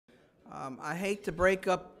I hate to break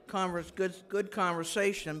up good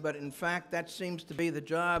conversation, but in fact, that seems to be the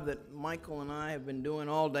job that Michael and I have been doing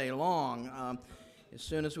all day long. As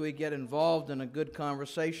soon as we get involved in a good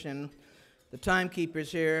conversation, the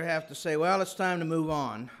timekeepers here have to say, well, it's time to move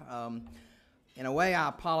on. In a way, I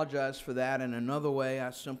apologize for that. In another way,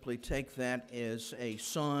 I simply take that as a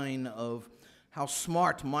sign of how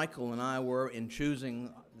smart Michael and I were in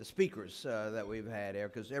choosing the speakers that we've had here,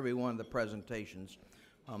 because every one of the presentations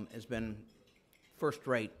has been first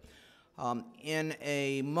rate. In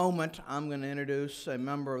a moment, I'm going to introduce a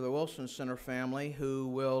member of the Wilson Center family who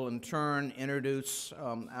will in turn introduce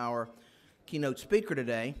our keynote speaker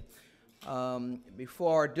today.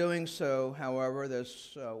 Before doing so, however,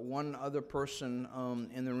 there's one other person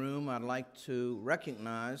in the room I'd like to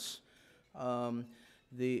recognize.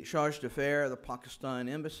 The Charge d'Affaires of the Pakistan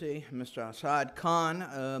Embassy, Mr. Asad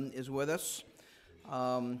Khan, is with us.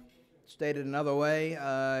 Stated another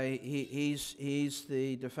way, he's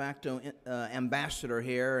the de facto ambassador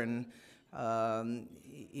here, and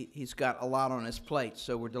he's got a lot on his plate,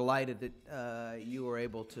 so we're delighted that you were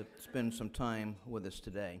able to spend some time with us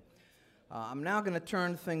today. I'm now going to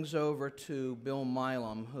turn things over to Bill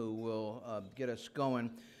Milam, who will get us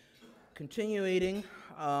going. Continue eating.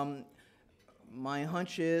 My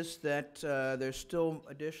hunch is that there's still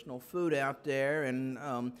additional food out there, and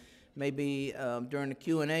maybe during the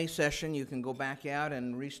Q&A session you can go back out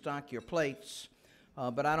and restock your plates.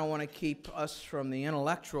 But I don't want to keep us from the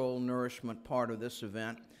intellectual nourishment part of this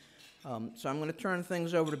event. So I'm going to turn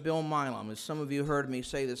things over to Bill Milam. As some of you heard me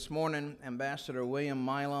say this morning, Ambassador William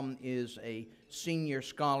Milam is a senior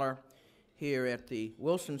scholar here at the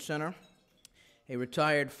Wilson Center, a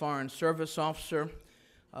retired Foreign Service officer,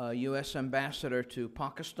 U.S. Ambassador to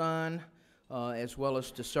Pakistan, as well as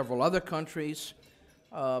to several other countries,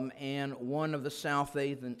 and one of the South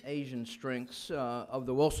Asian strengths of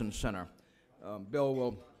the Wilson Center. Bill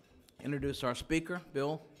will introduce our speaker.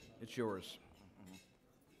 Bill, it's yours.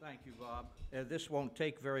 Thank you, Bob. This won't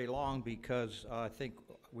take very long because I think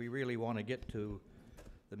we really want to get to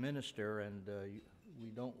the minister, and we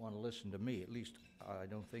don't want to listen to me. At least I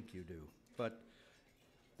don't think you do. But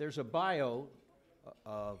there's a bio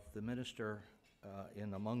of the minister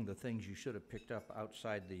in among the things you should have picked up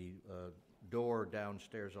outside the door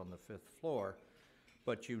downstairs on the 5th floor.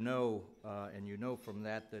 But you know, and you know from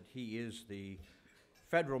that he is the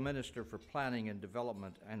Federal Minister for Planning and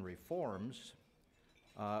Development and Reforms.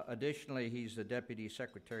 Additionally, he's the Deputy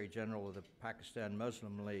Secretary General of the Pakistan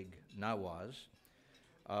Muslim League, Nawaz,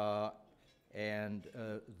 and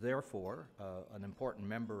therefore an important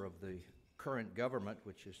member of the current government,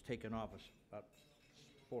 which has taken office about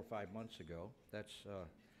 4 or 5 months ago.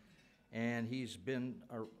 And he's been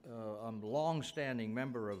a long-standing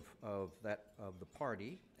member of the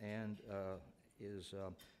party, and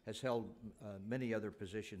has held many other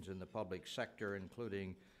positions in the public sector,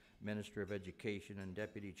 including Minister of Education and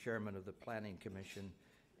Deputy Chairman of the Planning Commission,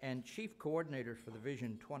 and Chief Coordinator for the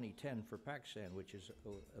Vision 2010 for Pakistan, which is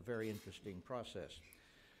a very interesting process.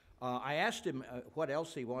 I asked him what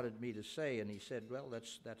else he wanted me to say, and he said, well,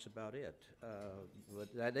 that's about it.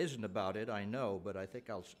 But that isn't about it, I know, but I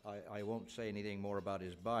think I won't say anything more about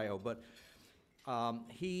his bio. But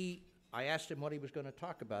I asked him what he was going to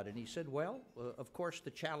talk about, and he said, well, of course,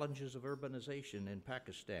 the challenges of urbanization in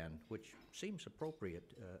Pakistan, which seems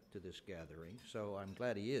appropriate to this gathering, so I'm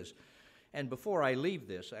glad he is. And before I leave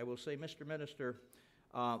this, I will say, Mr. Minister,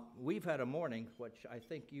 we've had a morning, which I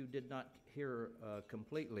think you did not hear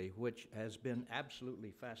completely, which has been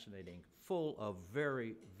absolutely fascinating, full of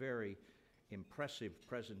very, very impressive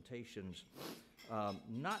presentations.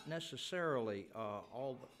 Not necessarily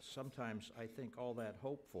sometimes I think all that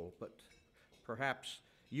hopeful, but perhaps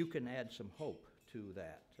you can add some hope to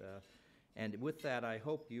that. And with that, I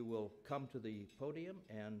hope you will come to the podium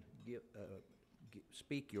and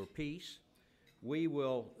speak your piece. We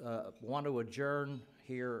will want to adjourn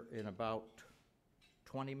here in about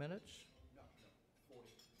 20 minutes? No,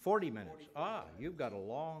 40 minutes. 40. You've got a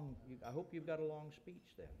long, I hope you've got a long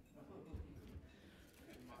speech then.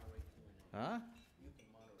 Huh?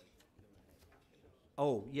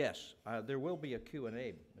 Oh, yes. There will be a Q&A,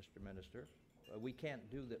 Mr. Minister. We can't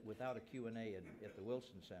do that without a Q&A at the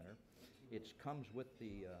Wilson Center. It comes with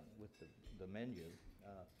the menu,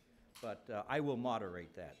 but I will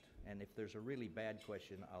moderate that. And if there's a really bad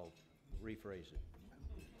question, I'll rephrase it.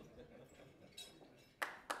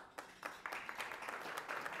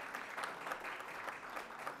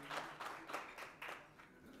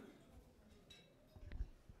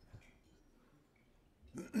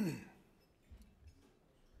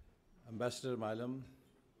 Ambassador Milam,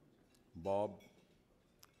 Bob,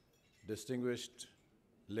 distinguished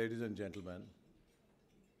ladies and gentlemen,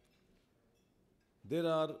 there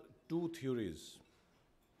are two theories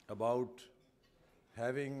about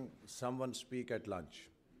having someone speak at lunch.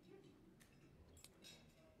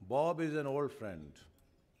 Bob is an old friend,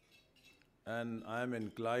 and I am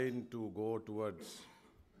inclined to go towards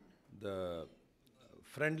the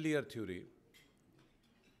friendlier theory.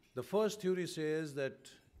 The first theory says that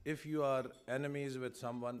if you are enemies with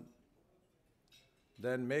someone,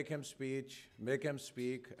 then make him speak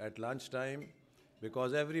at lunchtime,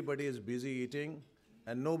 because everybody is busy eating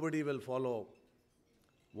and nobody will follow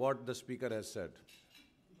what the speaker has said.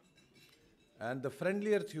 And the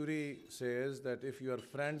friendlier theory says that if you are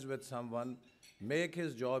friends with someone, make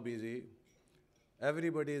his job easy,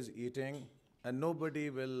 everybody is eating, and nobody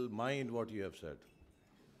will mind what you have said.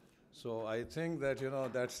 So I think that,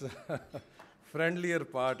 that's the friendlier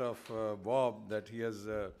part of Bob, that he has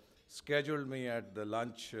scheduled me at the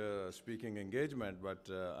lunch speaking engagement, but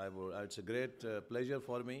it's a great pleasure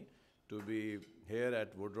for me to be here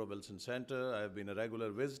at Woodrow Wilson Center. I have been a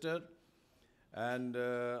regular visitor, and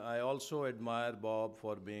I also admire Bob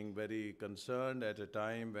for being very concerned at a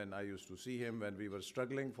time when I used to see him when we were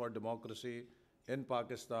struggling for democracy in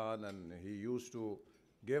Pakistan, and he used to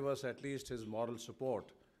give us at least his moral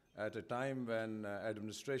support at a time when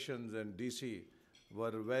administrations in DC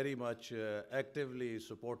were very much actively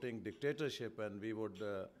supporting dictatorship, and we would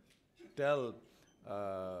tell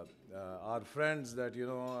our friends that,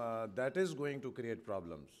 that is going to create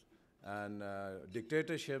problems. And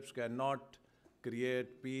dictatorships cannot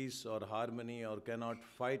create peace or harmony or cannot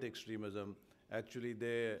fight extremism. Actually,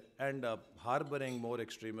 they end up harboring more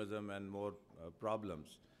extremism and more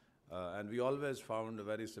problems. And we always found a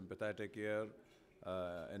very sympathetic ear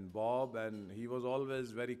in Bob, and he was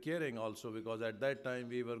always very caring also, because at that time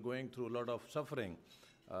we were going through a lot of suffering.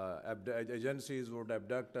 Agencies would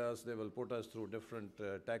abduct us, they will put us through different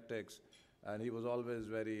tactics, and he was always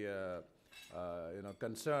very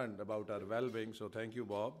concerned about our well-being. So thank you,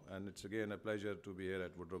 Bob, and it's again a pleasure to be here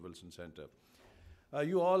at Woodrow Wilson Center.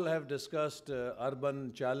 You all have discussed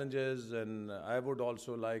urban challenges, and I would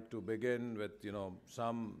also like to begin with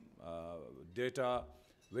some data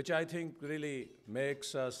which I think really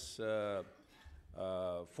makes us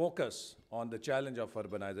focus on the challenge of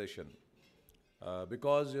urbanization.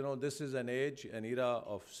 Because this is an age, an era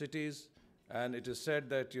of cities, and it is said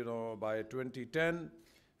that by 2010,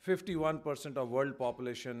 51% of world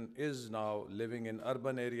population is now living in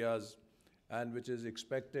urban areas, and which is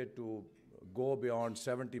expected to go beyond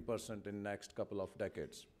 70% in next couple of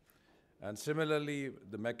decades. And similarly,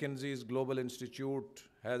 the McKinsey's Global Institute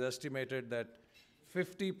has estimated that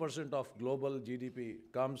 50% of global GDP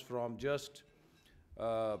comes from just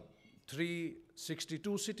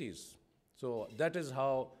 362 cities. So that is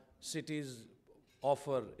how cities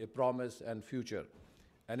offer a promise and future.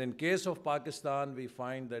 And in case of Pakistan, we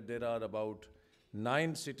find that there are about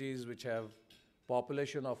 9 cities which have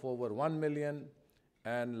population of over 1 million,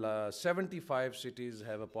 and 75 cities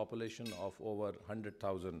have a population of over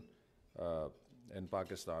 100,000 in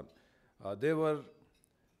Pakistan. There were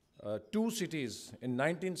 2 cities in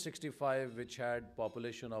 1965 which had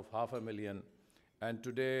population of 500,000, and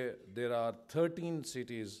today there are 13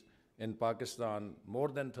 cities in Pakistan, more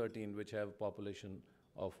than 13, which have population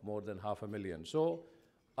of more than 500,000. So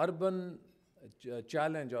urban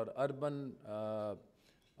challenge or urban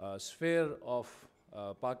sphere of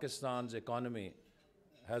Pakistan's economy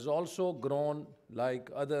has also grown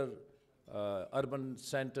like other urban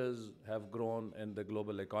centers have grown in the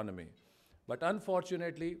global economy. But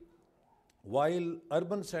unfortunately, while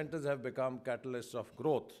urban centers have become catalysts of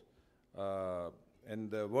growth in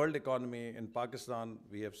the world economy, in Pakistan,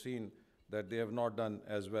 we have seen that they have not done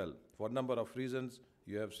as well for a number of reasons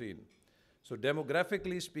you have seen. So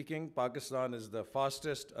demographically speaking, Pakistan is the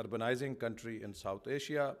fastest urbanizing country in South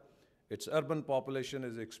Asia. Its urban population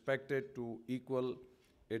is expected to equal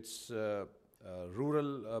its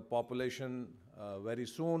rural population very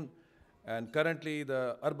soon. And currently,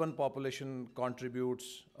 the urban population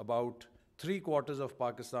contributes about 3/4 of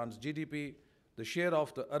Pakistan's GDP. The share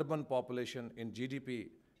of the urban population in GDP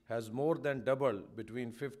has more than doubled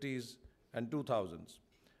between 50s and 2000s.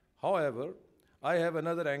 However, I have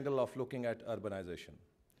another angle of looking at urbanization.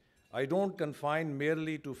 I don't confine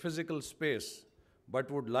merely to physical space, but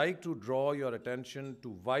would like to draw your attention to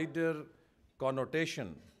wider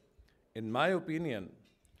connotation. In my opinion,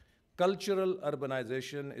 cultural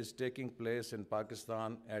urbanization is taking place in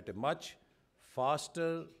Pakistan at a much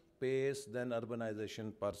faster pace than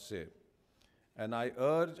urbanization per se. And I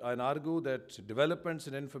urge and argue that developments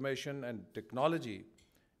in information and technology,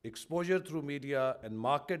 exposure through media, and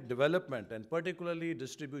market development, and particularly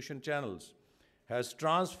distribution channels, has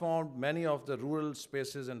transformed many of the rural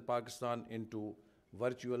spaces in Pakistan into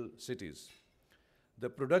virtual cities. The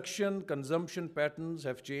production consumption patterns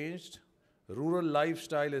have changed, rural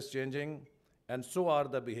lifestyle is changing, and so are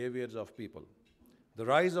the behaviors of people. The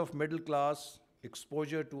rise of middle class,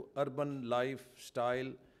 exposure to urban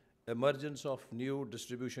lifestyle, emergence of new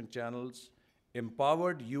distribution channels,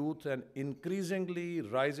 empowered youth, and increasingly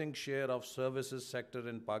rising share of services sector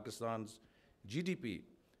in Pakistan's GDP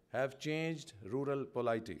have changed rural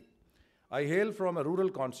polity. I hail from a rural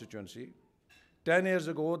constituency. 10 years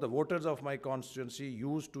ago, the voters of my constituency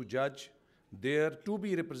used to judge their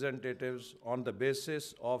to-be representatives on the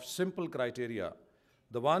basis of simple criteria,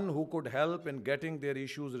 the one who could help in getting their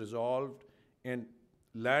issues resolved in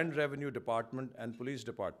Land Revenue Department and Police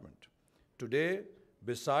Department. Today,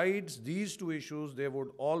 besides these two issues, they would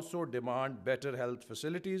also demand better health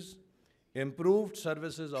facilities, improved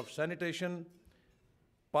services of sanitation,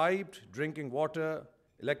 piped drinking water,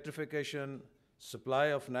 electrification, supply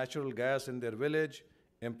of natural gas in their village,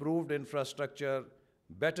 improved infrastructure,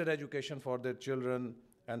 better education for their children,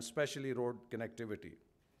 and especially road connectivity.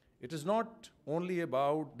 It is not only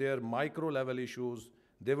about their micro-level issues,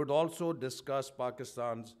 they would also discuss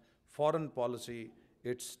Pakistan's foreign policy,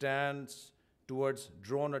 its stance towards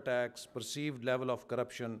drone attacks, perceived level of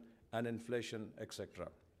corruption and inflation, etc.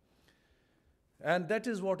 And that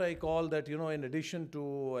is what I call that, in addition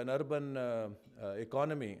to an urban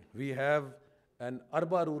economy, we have an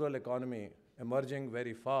urban-rural economy emerging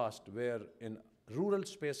very fast, where in rural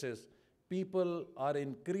spaces, people are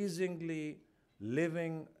increasingly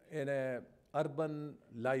living in an urban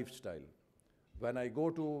lifestyle. When I go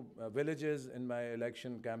to villages in my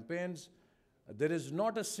election campaigns, there is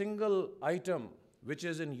not a single item which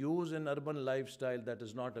is in use in urban lifestyle that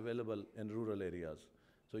is not available in rural areas.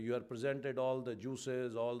 So you are presented all the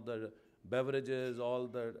juices, all the beverages, all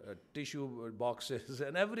the tissue boxes,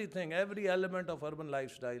 and everything, every element of urban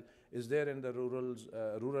lifestyle is there in the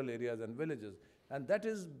rural areas and villages. And that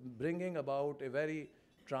is bringing about a very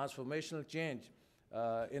transformational change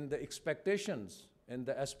in the expectations, in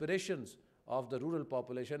the aspirations of the rural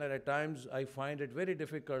population. And at times, I find it very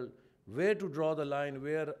difficult where to draw the line,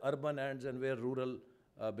 where urban ends and where rural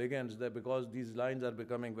begins, because these lines are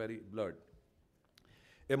becoming very blurred.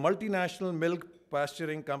 A multinational milk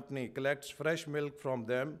pasturing company collects fresh milk from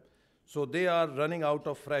them, so they are running out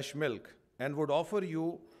of fresh milk and would offer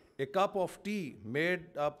you a cup of tea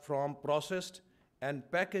made up from processed and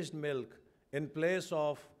packaged milk in place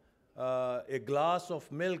of a glass of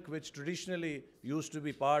milk, which traditionally used to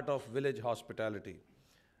be part of village hospitality.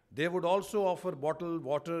 They would also offer bottled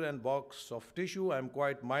water and box of tissue. I'm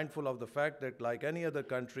quite mindful of the fact that, like any other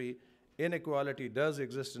country, inequality does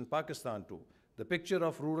exist in Pakistan too. The picture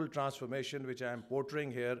of rural transformation, which I am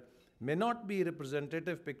portraying here, may not be a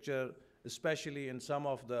representative picture, especially in some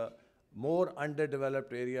of the more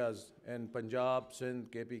underdeveloped areas in Punjab, Sindh,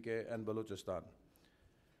 KPK, and Balochistan.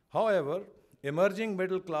 However, emerging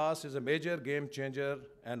middle class is a major game changer,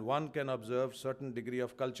 and one can observe certain degree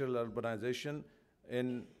of cultural urbanization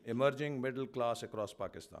in emerging middle class across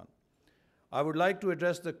Pakistan. I would like to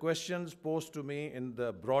address the questions posed to me in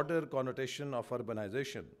the broader connotation of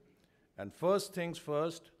urbanization. And first things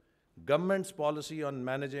first, government's policy on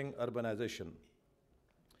managing urbanization.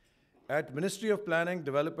 At Ministry of Planning,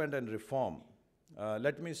 Development and Reform,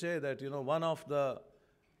 let me say that, one of the,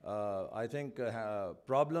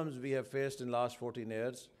 problems we have faced in last 14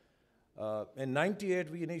 years, in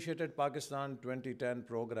 98, we initiated Pakistan 2010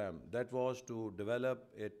 program that was to develop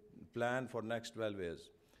a plan for next 12 years.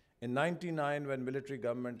 In 99, when military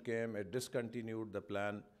government came, it discontinued the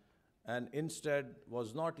plan and instead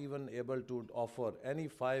was not even able to offer any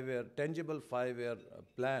tangible five-year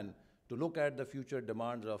plan to look at the future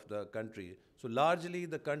demands of the country. So largely,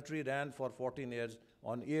 the country ran for 14 years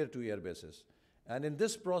on year-to-year basis. And in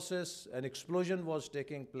this process, an explosion was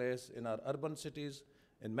taking place in our urban cities,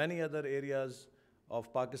 in many other areas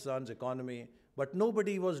of Pakistan's economy, but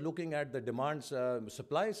nobody was looking at the demand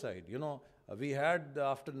supply side. We had,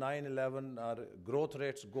 after 9/11, our growth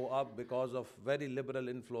rates go up because of very liberal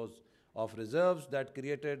inflows of reserves that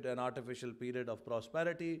created an artificial period of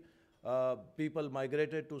prosperity. People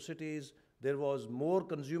migrated to cities. There was more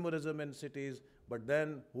consumerism in cities, but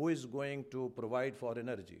then who is going to provide for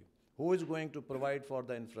energy? Who is going to provide for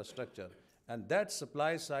the infrastructure? And that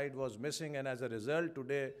supply side was missing, and as a result,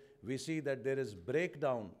 today we see that there is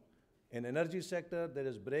breakdown in energy sector, there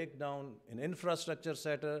is breakdown in infrastructure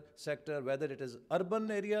sector, whether it is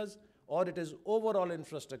urban areas or it is overall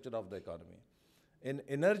infrastructure of the economy. In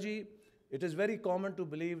energy, it is very common to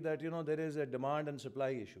believe that there is a demand and supply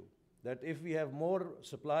issue, that if we have more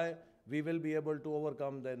supply, we will be able to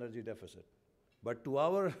overcome the energy deficit. But to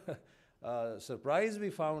our surprise, we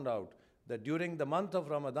found out that during the month of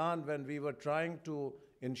Ramadan, when we were trying to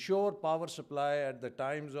ensure power supply at the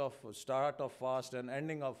times of start of fast and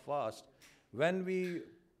ending of fast, when we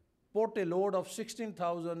put a load of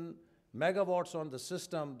 16,000 megawatts on the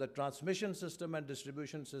system, the transmission system and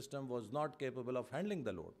distribution system was not capable of handling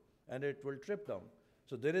the load, and it will trip down.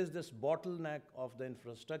 So there is this bottleneck of the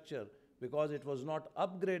infrastructure because it was not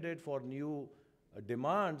upgraded for new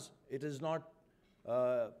demands. It is not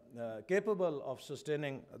capable of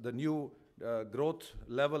sustaining the new growth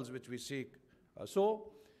levels which we seek.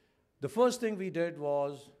 So the first thing we did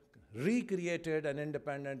was recreated an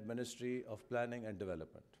independent Ministry of Planning and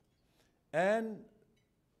Development and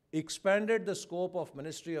expanded the scope of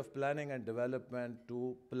Ministry of Planning and Development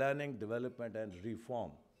to planning, development, and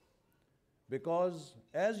reform. Because,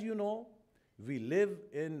 as you know, we live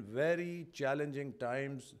in very challenging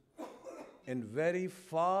times, in very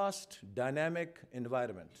fast, dynamic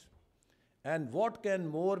environment. And what can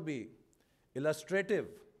more be illustrative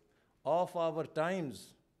of our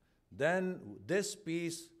times than this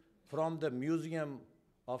piece from the Museum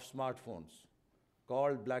of Smartphones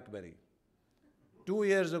called BlackBerry. 2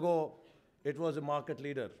 years ago, it was a market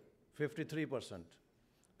leader, 53%.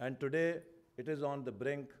 And today, it is on the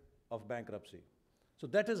brink of bankruptcy. So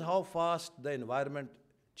that is how fast the environment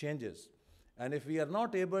changes. And if we are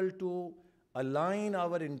not able to align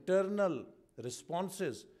our internal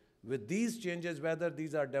responses with these changes, whether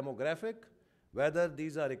these are demographic, whether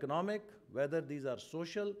these are economic, whether these are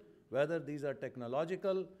social, whether these are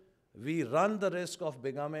technological, we run the risk of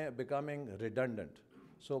becoming redundant.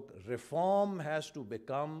 So reform has to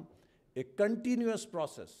become a continuous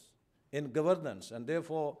process in governance, and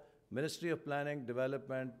therefore Ministry of Planning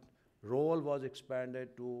Development role was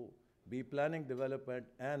expanded to be planning, development,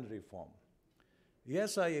 and reform.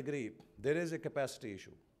 Yes, I agree, there is a capacity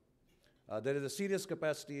issue. There is a serious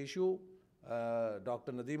capacity issue,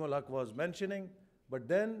 Dr. Nadeem Haq was mentioning, but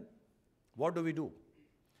then what do we do?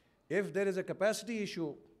 If there is a capacity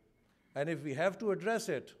issue, and if we have to address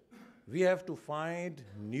it, we have to find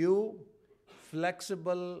new,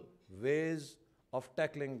 flexible ways of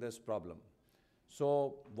tackling this problem.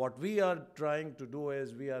 So what we are trying to do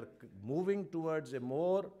is we are moving towards a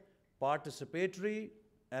more participatory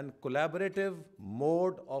and collaborative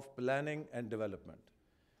mode of planning and development,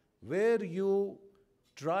 where you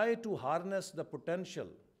try to harness the potential,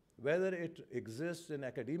 whether it exists in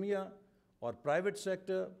academia or private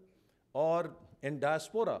sector or in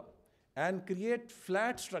diaspora, and create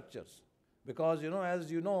flat structures. Because,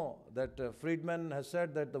 as you know, that Friedman has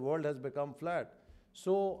said that the world has become flat.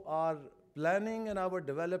 So our planning and our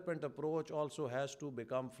development approach also has to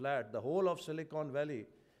become flat. The whole of Silicon Valley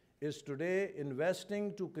is today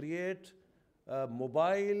investing to create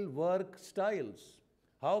mobile work styles.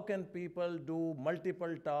 How can people do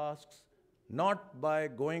multiple tasks, not by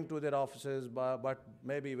going to their offices, but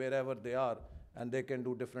maybe wherever they are, and they can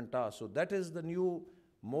do different tasks. So that is the new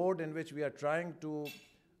mode in which we are trying to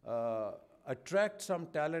attract some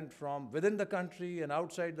talent from within the country and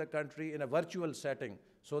outside the country in a virtual setting,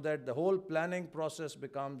 so that the whole planning process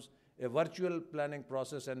becomes a virtual planning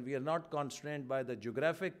process, and we are not constrained by the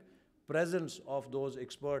geographic presence of those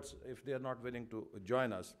experts if they are not willing to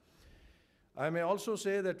join us. I may also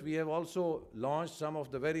say that we have also launched some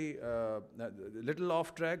of the very little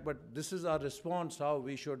off track, but this is our response, how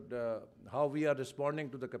we are responding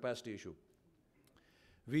to the capacity issue.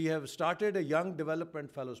 We have started a Young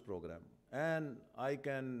Development Fellows program, and I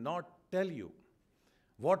cannot tell you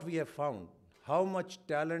what we have found, how much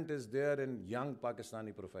talent is there in young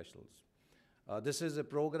Pakistani professionals. This is a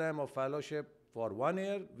program of fellowship for 1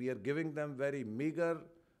 year. We are giving them very meager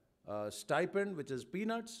stipend, which is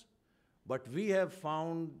peanuts, but we have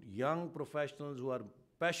found young professionals who are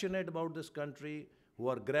passionate about this country, who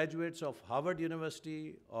are graduates of Harvard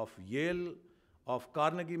University, of Yale, of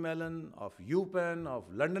Carnegie Mellon, of UPenn, of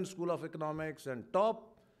London School of Economics, and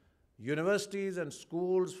top universities and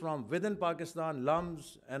schools from within Pakistan,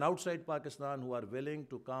 LUMS, and outside Pakistan, who are willing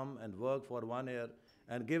to come and work for 1 year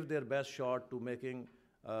and give their best shot to making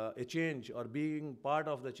a change or being part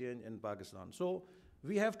of the change in Pakistan. So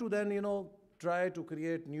we have to then, try to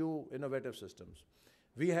create new innovative systems.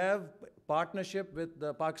 We have partnership with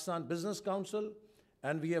the Pakistan Business Council,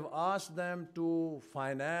 and we have asked them to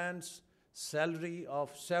finance salary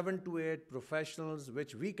of 7 to 8 professionals,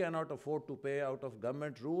 which we cannot afford to pay out of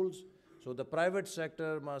government rules. So the private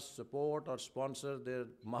sector must support or sponsor their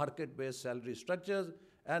market-based salary structures,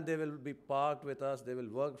 and they will be parked with us, they will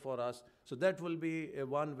work for us. So that will be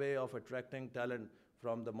one way of attracting talent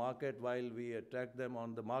from the market while we attract them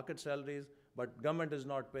on the market salaries, but government is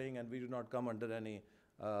not paying and we do not come under any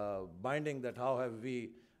binding that how have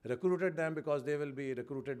we recruited them, because they will be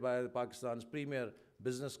recruited by Pakistan's premier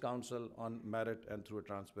business council on merit and through a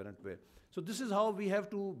transparent way. So this is how we have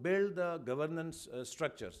to build the governance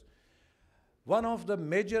structures. One of the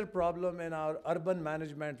major problem in our urban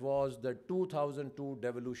management was the 2002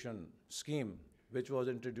 devolution scheme, which was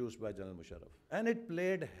introduced by General Musharraf. And it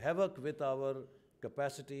played havoc with our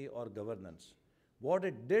capacity or governance. What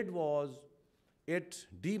it did was, it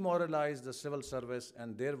demoralized the civil service,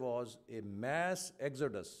 and there was a mass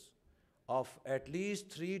exodus of at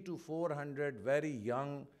least 300 to 400 very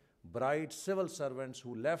young, bright civil servants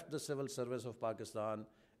who left the civil service of Pakistan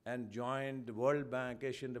and joined World Bank,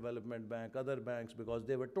 Asian Development Bank, other banks, because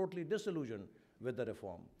they were totally disillusioned with the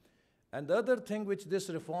reform. And the other thing which this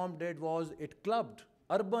reform did was, it clubbed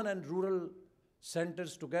urban and rural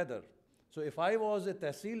centers together. So if I was a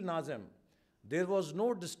Tehsil Nazim, there was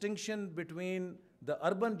no distinction between the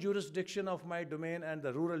urban jurisdiction of my domain and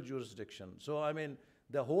the rural jurisdiction. So I mean,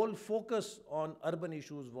 the whole focus on urban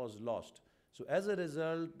issues was lost. So as a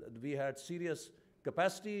result, we had serious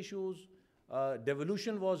capacity issues.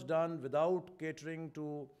 Devolution was done without catering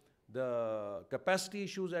to the capacity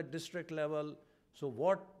issues at district level. So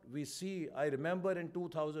what we see, I remember in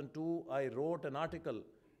 2002, I wrote an article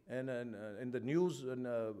in the news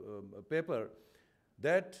paper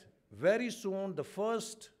that very soon the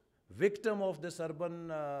first victim of this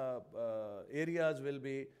urban areas will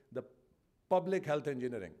be the public health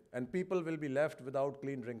engineering, and people will be left without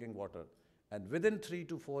clean drinking water. And within 3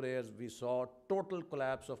 to 4 years, we saw total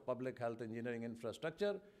collapse of public health engineering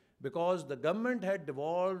infrastructure, because the government had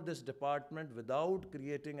devolved this department without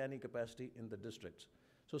creating any capacity in the districts.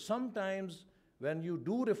 So sometimes when you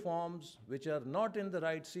do reforms which are not in the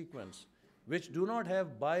right sequence, which do not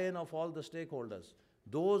have buy-in of all the stakeholders,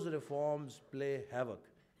 those reforms play havoc.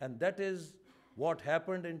 And that is what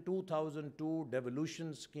happened in 2002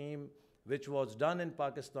 devolution scheme, which was done in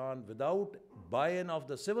Pakistan without buy-in of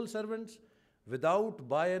the civil servants, without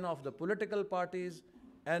buy-in of the political parties,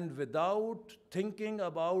 and without thinking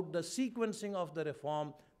about the sequencing of the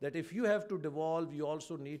reform, that if you have to devolve, you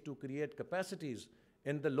also need to create capacities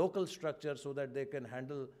in the local structure so that they can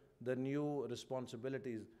handle the new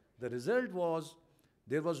responsibilities. The result was,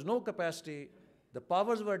 there was no capacity, the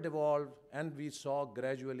powers were devolved, and we saw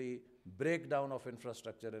gradually breakdown of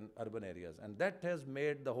infrastructure in urban areas. And that has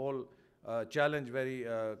made the whole challenge very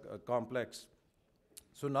complex.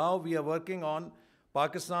 So now we are working on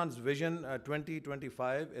Pakistan's Vision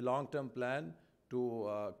 2025, a long-term plan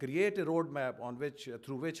to create a roadmap on which,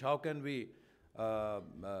 through which, how can we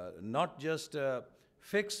not just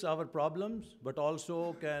fix our problems, but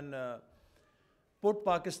also can put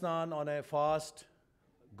Pakistan on a fast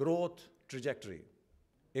growth trajectory.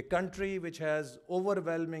 A country which has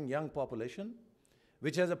overwhelming young population,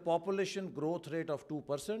 which has a population growth rate of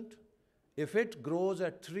 2%. If it grows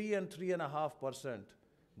at 3 and 3.5%,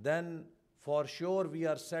 then for sure we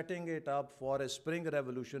are setting it up for a spring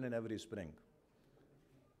revolution in every spring.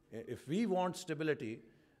 If we want stability,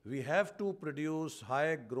 we have to produce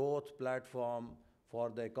high growth platform for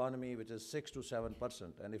the economy, which is 6 to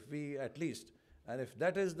 7%. And if we at least, and if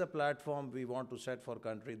that is the platform we want to set for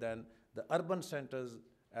country, then the urban centers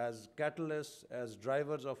as catalysts, as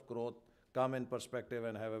drivers of growth come in perspective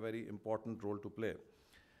and have a very important role to play.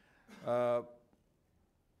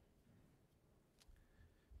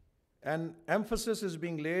 An emphasis is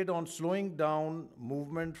being laid on slowing down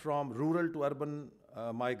movement from rural to urban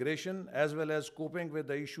migration, as well as coping with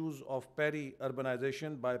the issues of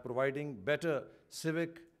peri-urbanization by providing better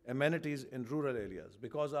civic amenities in rural areas.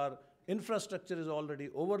 Because our infrastructure is already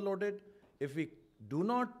overloaded, if we do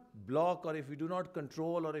not block, or if we do not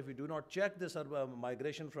control, or if we do not check this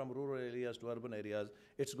migration from rural areas to urban areas,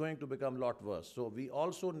 it's going to become a lot worse. So we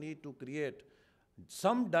also need to create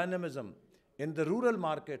some dynamism in the rural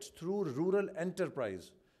markets through rural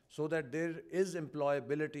enterprise, so that there is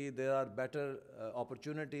employability, there are better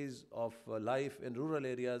opportunities of life in rural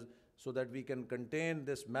areas, so that we can contain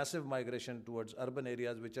this massive migration towards urban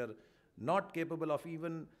areas which are not capable of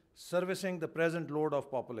even servicing the present load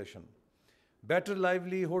of population. Better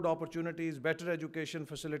livelihood opportunities, better education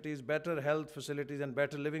facilities, better health facilities, and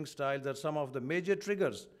better living styles are some of the major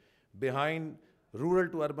triggers behind rural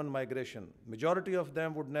to urban migration. Majority of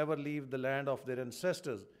them would never leave the land of their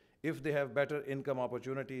ancestors if they have better income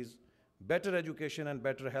opportunities, better education, and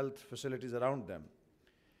better health facilities around them.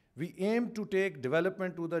 We aim to take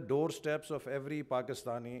development to the doorsteps of every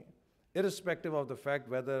Pakistani, irrespective of the fact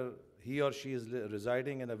whether he or she is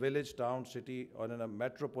residing in a village, town, city, or in a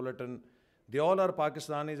metropolitan. They all are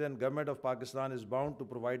Pakistanis, and government of Pakistan is bound to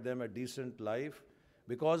provide them a decent life,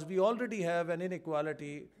 because we already have an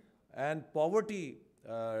inequality and poverty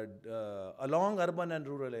along urban and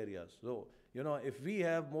rural areas. So, if we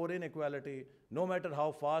have more inequality, no matter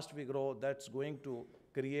how fast we grow, that's going to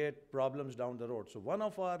create problems down the road. So one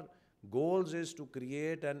of our goals is to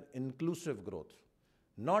create an inclusive growth,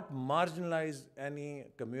 not marginalize any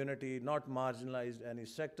community, not marginalize any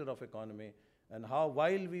sector of economy, and how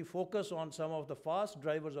while we focus on some of the fast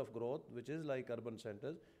drivers of growth, which is like urban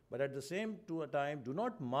centers, but at the same time, do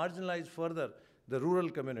not marginalize further the rural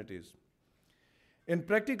communities. In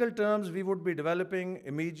practical terms, we would be developing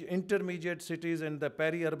intermediate cities in the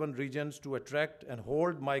peri-urban regions to attract and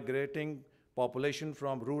hold migrating population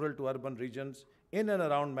from rural to urban regions in and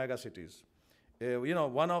around megacities.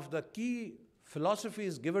 One of the key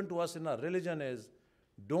philosophies given to us in our religion is,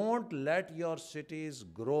 don't let your cities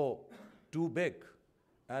grow too big.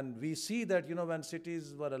 And we see that, when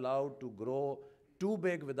cities were allowed to grow too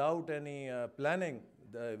big without any planning,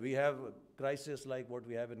 we have crisis like what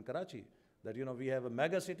we have in Karachi. That, we have a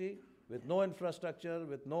mega city with no infrastructure,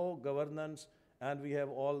 with no governance, and we have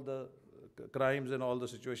all the crimes and all the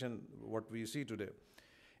situation what we see today.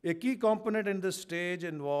 A key component in this stage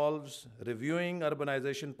involves reviewing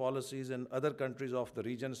urbanization policies in other countries of the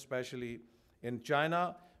region, especially in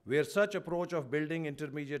China, where such approach of building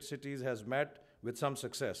intermediate cities has met with some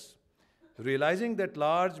success. Realizing that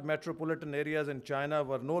large metropolitan areas in China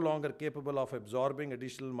were no longer capable of absorbing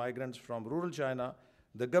additional migrants from rural China,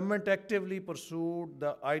 the government actively pursued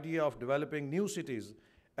the idea of developing new cities,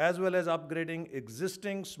 as well as upgrading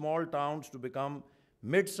existing small towns to become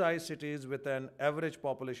mid-sized cities with an average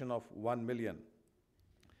population of 1 million.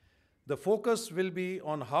 The focus will be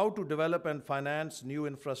on how to develop and finance new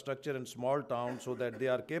infrastructure in small towns so that they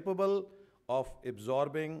are capable of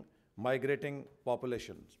absorbing migrating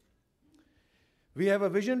populations. We have a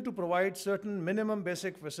vision to provide certain minimum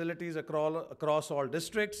basic facilities across all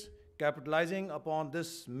districts. Capitalizing upon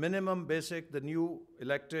this minimum basic, the new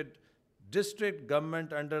elected district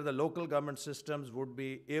government under the local government systems would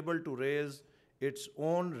be able to raise its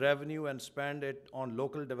own revenue and spend it on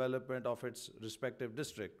local development of its respective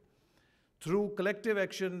district. Through collective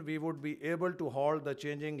action, we would be able to halt the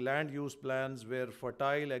changing land use plans where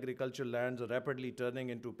fertile agricultural lands are rapidly turning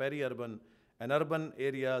into peri-urban and urban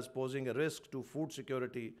areas, posing a risk to food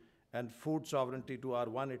security and food sovereignty to our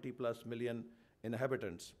 180 plus million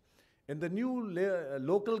inhabitants. In the new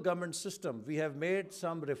local government system, we have made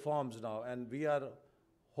some reforms now, and we are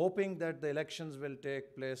hoping that the elections will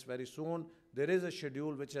take place very soon. There is a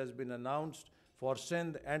schedule which has been announced for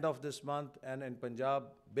Sindh end of this month, and in Punjab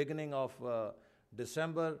beginning of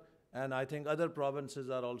December, and I think other provinces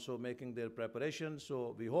are also making their preparations.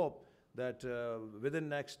 So we hope that within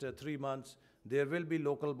next 3 months, there will be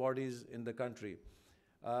local bodies in the country.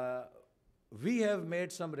 We have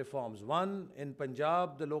made some reforms. One, in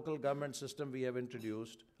Punjab, the local government system we have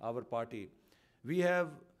introduced, our party. We have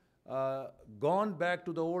gone back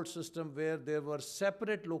to the old system where there were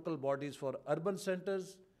separate local bodies for urban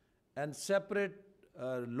centers and separate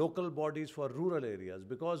local bodies for rural areas,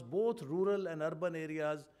 because both rural and urban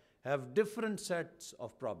areas have different sets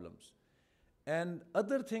of problems. And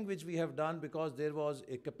other thing which we have done, because there was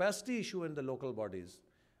a capacity issue in the local bodies,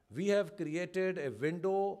 we have created a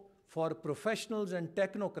window for professionals and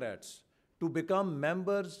technocrats to become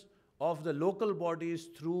members of the local bodies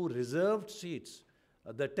through reserved seats.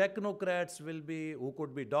 The technocrats will be, who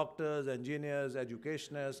could be doctors, engineers,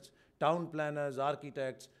 educationists, town planners,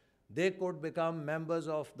 architects. They could become members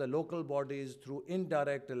of the local bodies through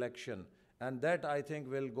indirect election. And that, I think,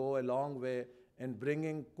 will go a long way in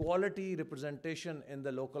bringing quality representation in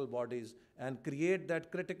the local bodies and create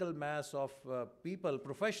that critical mass of people,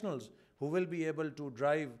 professionals, who will be able to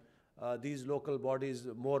drive these local bodies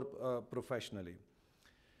more professionally.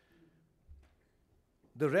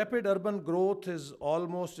 The rapid urban growth is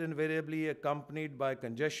almost invariably accompanied by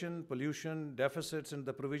congestion, pollution, deficits in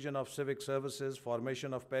the provision of civic services,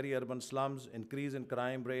 formation of peri-urban slums, increase in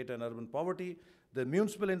crime rate and urban poverty. The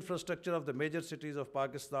municipal infrastructure of the major cities of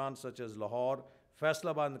Pakistan, such as Lahore,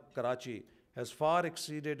 Faisalabad, and Karachi, has far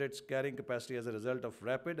exceeded its carrying capacity as a result of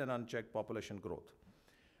rapid and unchecked population growth.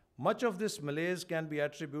 Much of this malaise can be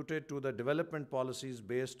attributed to the development policies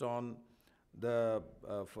based on the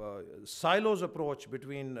silos approach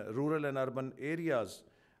between rural and urban areas,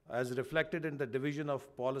 as reflected in the division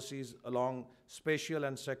of policies along spatial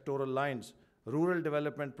and sectoral lines, rural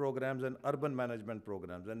development programs and urban management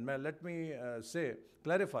programs. And let me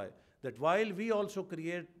clarify that while we also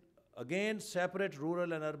create, again, separate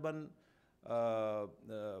rural and urban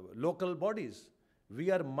local bodies, we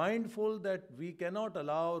are mindful that we cannot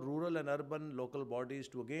allow rural and urban local bodies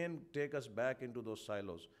to again take us back into those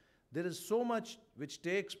silos. There is so much which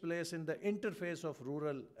takes place in the interface of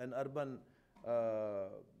rural and urban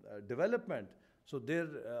development. So there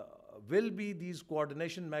will be these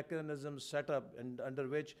coordination mechanisms set up and under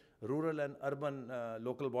which rural and urban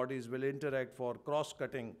local bodies will interact for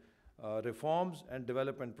cross-cutting reforms and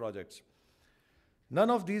development projects. None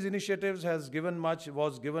of these initiatives was given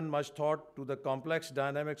much thought to the complex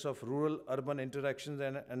dynamics of rural-urban interactions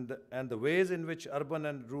and the ways in which urban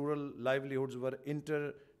and rural livelihoods were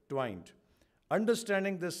intertwined.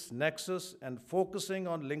 Understanding this nexus and focusing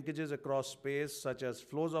on linkages across space, such as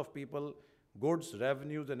flows of people, goods,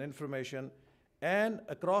 revenues, and information, and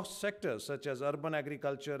across sectors such as urban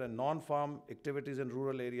agriculture and non-farm activities in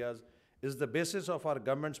rural areas, is the basis of our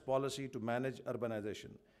government's policy to manage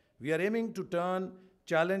urbanization. We are aiming to turn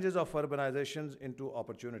challenges of urbanizations into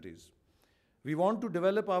opportunities. We want to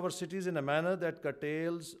develop our cities in a manner that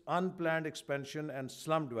curtails unplanned expansion and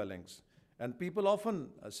slum dwellings. And people often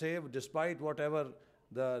say, despite whatever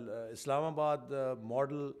the Islamabad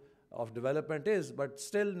model of development is, but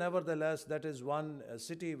still, nevertheless, that is one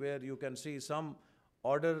city where you can see some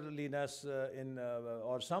orderliness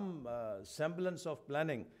or some semblance of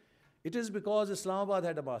planning. It is because Islamabad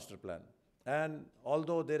had a master plan. And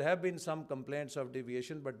although there have been some complaints of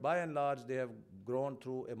deviation, but by and large, they have grown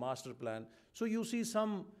through a master plan. So you see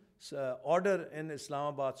some order in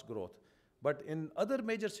Islamabad's growth. But in other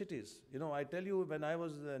major cities, I tell you, when I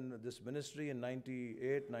was in this ministry in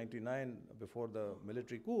 98, 99, before the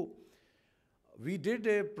military coup, we did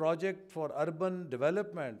a project for urban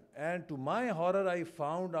development. And to my horror, I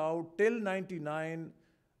found out till 99,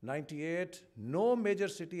 98, no major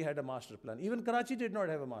city had a master plan. Even Karachi did not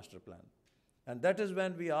have a master plan. And that is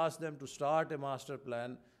when we asked them to start a master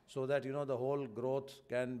plan so that, the whole growth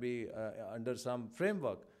can be under some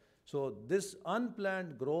framework. So this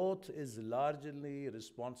unplanned growth is largely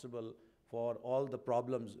responsible for all the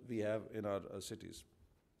problems we have in our cities.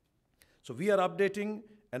 So we are updating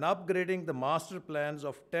and upgrading the master plans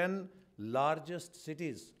of 10 largest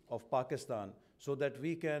cities of Pakistan so that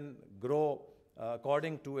we can grow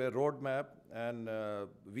according to a roadmap. And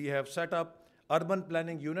we have set up urban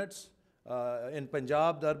planning units. In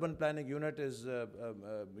Punjab, the urban planning unit is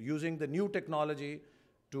using the new technology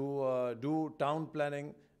to do town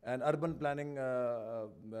planning and urban planning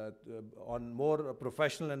on more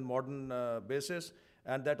professional and modern basis.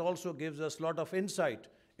 And that also gives us a lot of insight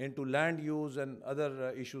into land use and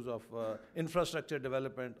other issues of infrastructure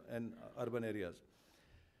development in urban areas.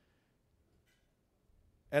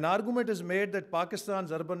 An argument is made that Pakistan's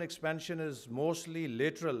urban expansion is mostly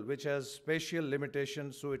lateral, which has spatial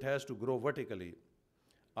limitations, so it has to grow vertically.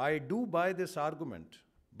 I do buy this argument,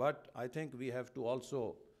 but I think we have to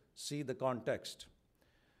also see the context.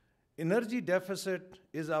 Energy deficit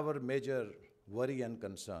is our major worry and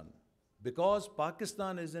concern because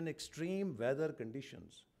Pakistan is in extreme weather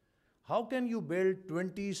conditions. How can you build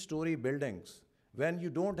 20-story buildings when you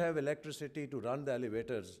don't have electricity to run the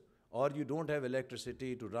elevators or you don't have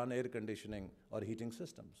electricity to run air conditioning or heating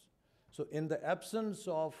systems? So in the absence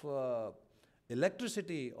of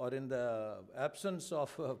electricity or in the absence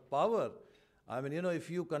of power, if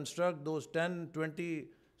you construct those 10,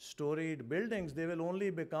 20-storied buildings, they will only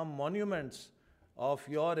become monuments of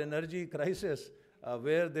your energy crisis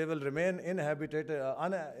where they will remain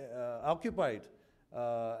unoccupied.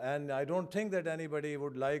 And I don't think that anybody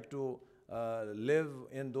would like to live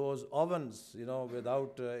in those ovens,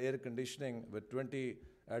 without air conditioning with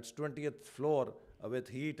 20th floor with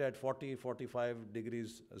heat at 40, 45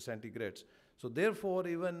 degrees centigrades. So therefore,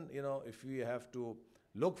 even, if we have to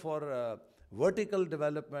look for vertical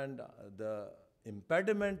development, the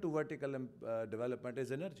impediment to vertical development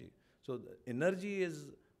is energy. So energy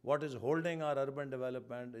is what is holding our urban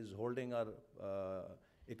development, is holding our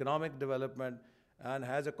economic development, and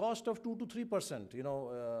has a cost of 2 to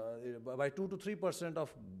 3%. By 2 to 3%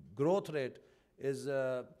 of growth rate is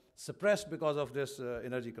suppressed because of this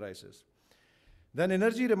energy crisis. Then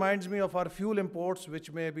energy reminds me of our fuel imports,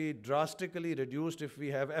 which may be drastically reduced if we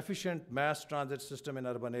have efficient mass transit system in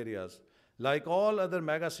urban areas. Like all other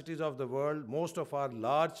mega cities of the world, most of our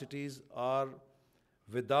large cities are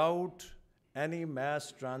without any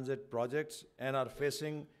mass transit projects and are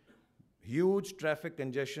facing huge traffic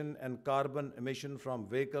congestion and carbon emission from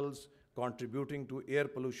vehicles contributing to air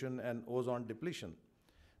pollution and ozone depletion.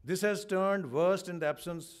 This is turned worst in the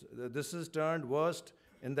absence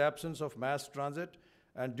of mass transit.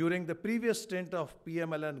 And during the previous stint of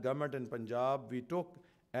PMLN government in Punjab, we took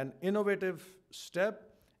an innovative step,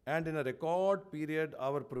 and in a record period,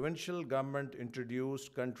 our provincial government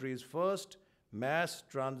introduced country's first mass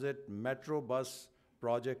transit metro bus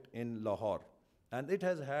project in Lahore. And it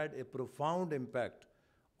has had a profound impact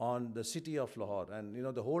on the city of Lahore. And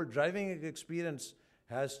the whole driving experience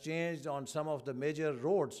has changed on some of the major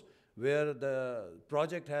roads where the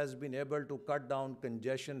project has been able to cut down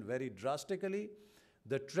congestion very drastically.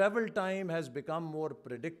 The travel time has become more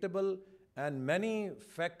predictable, and many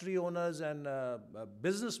factory owners and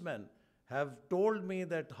businessmen have told me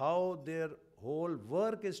that how their whole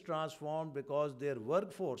work is transformed because their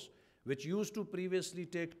workforce, which used to previously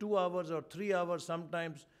take 2 hours or 3 hours,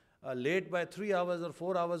 sometimes late by 3 hours or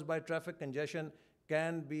 4 hours by traffic congestion,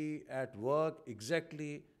 can be at work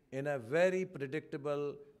exactly in a very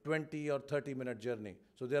predictable 20 or 30-minute journey.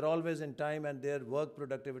 So they're always in time, and their work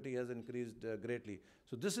productivity has increased greatly.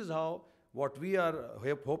 So this is how what we are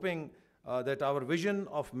hoping that our vision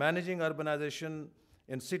of managing urbanization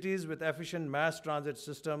in cities with efficient mass transit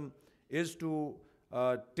system is to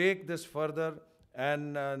take this further.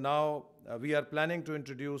 And now we are planning to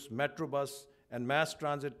introduce metro bus and mass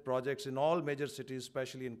transit projects in all major cities,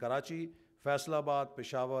 especially in Karachi, Faisalabad,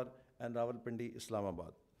 Peshawar, and Rawalpindi,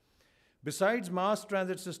 Islamabad. Besides mass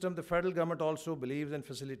transit system, the federal government also believes in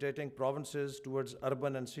facilitating provinces towards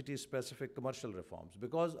urban and city-specific commercial reforms,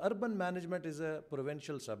 because urban management is a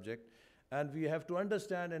provincial subject, and we have to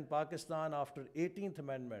understand in Pakistan after 18th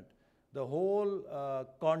Amendment, the whole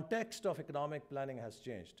context of economic planning has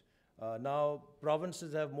changed. Now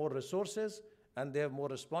provinces have more resources and they have more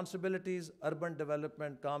responsibilities. Urban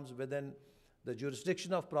development comes within the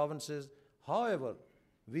jurisdiction of provinces. However,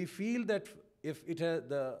 we feel that if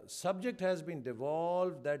the subject has been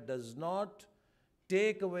devolved, that does not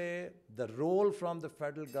take away the role from the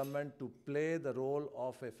federal government to play the role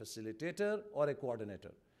of a facilitator or a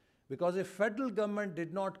coordinator. Because if federal government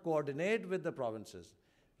did not coordinate with the provinces,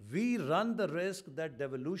 we run the risk that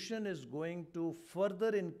devolution is going to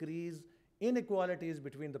further increase inequalities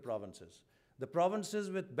between the provinces. The provinces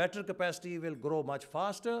with better capacity will grow much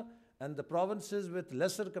faster, and the provinces with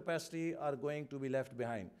lesser capacity are going to be left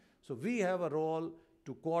behind. So we have a role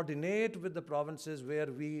to coordinate with the provinces where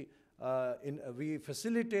we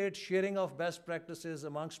facilitate sharing of best practices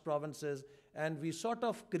amongst provinces, and we sort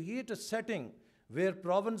of create a setting where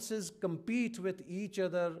provinces compete with each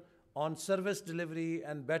other on service delivery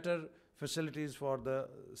and better facilities for the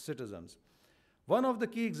citizens. One of the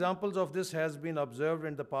key examples of this has been observed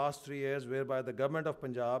in the past 3 years, whereby the government of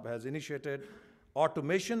Punjab has initiated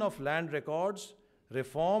automation of land records,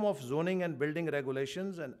 reform of zoning and building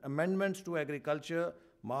regulations, and amendments to Agriculture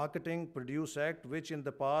Marketing Produce Act, which in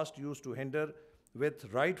the past used to hinder with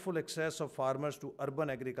rightful access of farmers to urban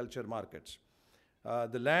agriculture markets.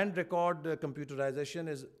 The land record computerization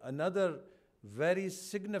is another very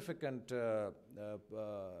significant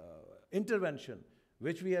intervention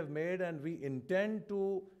which we have made, and we intend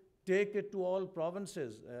to take it to all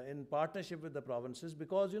provinces in partnership with the provinces,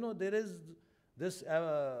 because there is this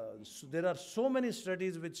there are so many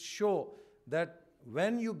studies which show that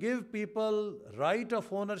when you give people right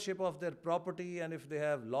of ownership of their property, and if they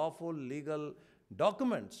have lawful legal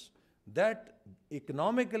documents, that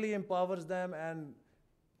economically empowers them and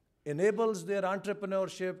enables their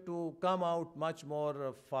entrepreneurship to come out much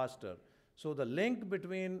more faster. So the link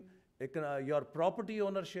between your property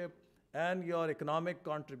ownership and your economic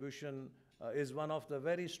contribution is one of the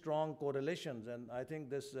very strong correlations, and I think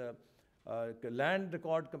this land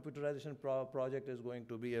record computerization project is going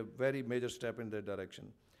to be a very major step in that direction.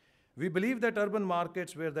 We believe that urban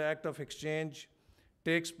markets where the act of exchange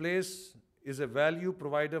takes place is a value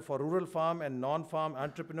provider for rural farm and non-farm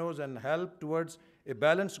entrepreneurs, and help towards a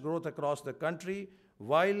balanced growth across the country,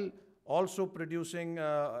 while also producing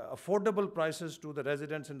affordable prices to the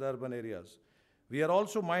residents in the urban areas. We are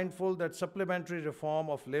also mindful that supplementary reform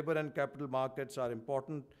of labor and capital markets are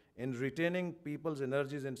important in retaining people's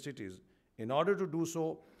energies in cities. In order to do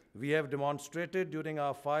so, we have demonstrated during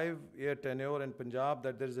our 5-year tenure in Punjab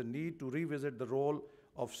that there is a need to revisit the role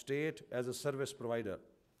of state as a service provider.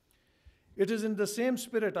 It is in the same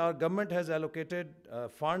spirit our government has allocated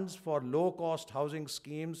funds for low-cost housing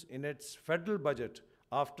schemes in its federal budget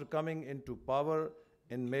after coming into power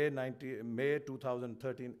in May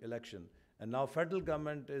 2013 election. And now federal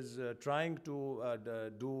government is trying to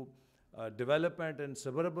do development in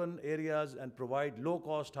suburban areas and provide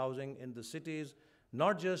low-cost housing in the cities,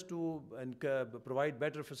 not just to provide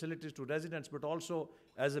better facilities to residents, but also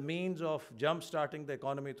as a means of jump-starting the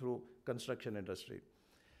economy through construction industry.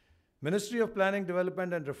 Ministry of Planning,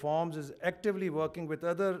 Development and Reforms is actively working with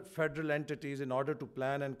other federal entities in order to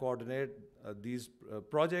plan and coordinate these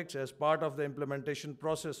projects as part of the implementation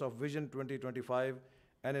process of Vision 2025.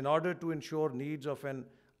 And in order to ensure needs of an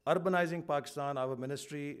urbanizing Pakistan, our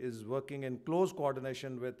ministry is working in close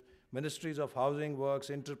coordination with Ministries of Housing, Works,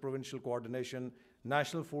 Inter-Provincial Coordination,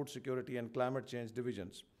 National Food Security and Climate Change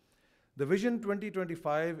divisions. The Vision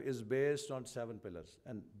 2025 is based on 7 pillars,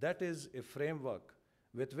 and that is a framework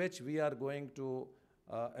with which we are going to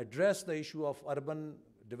address the issue of urban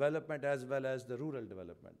development as well as the rural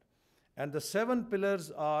development. And the 7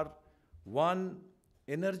 pillars are: 1,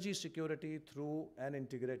 energy security through an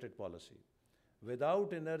integrated policy.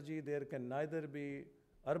 Without energy, there can neither be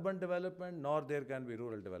urban development nor there can be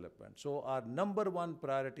rural development. So our number 1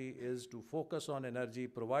 priority is to focus on energy,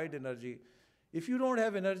 provide energy. If you don't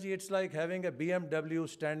have energy, it's like having a BMW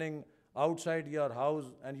standing outside your house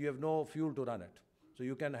and you have no fuel to run it. So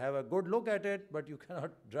you can have a good look at it, but you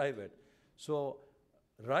cannot drive it. So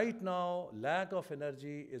right now, lack of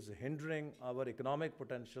energy is hindering our economic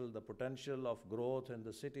potential, the potential of growth in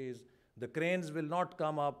the cities. The cranes will not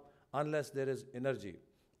come up unless there is energy.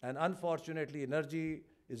 And unfortunately, energy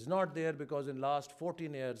is not there because in last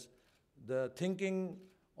 14 years, the thinking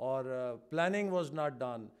or planning was not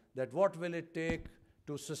done that what will it take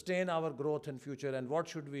to sustain our growth in future and what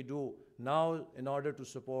should we do now in order to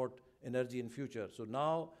support energy in future. So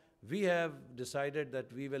now we have decided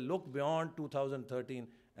that we will look beyond 2013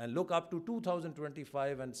 and look up to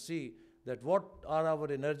 2025 and see that what are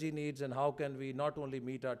our energy needs and how can we not only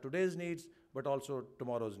meet our today's needs, but also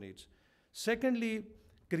tomorrow's needs. Secondly,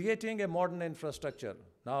 creating a modern infrastructure.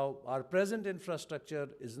 Now, our present infrastructure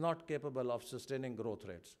is not capable of sustaining growth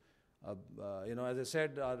rates. As I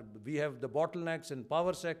said, we have the bottlenecks in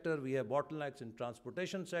power sector, we have bottlenecks in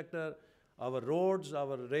transportation sector, our roads,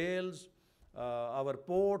 our rails, our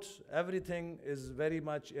ports, everything is very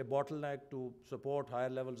much a bottleneck to support higher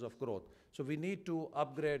levels of growth. So we need to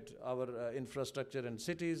upgrade our infrastructure in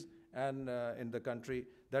cities and in the country.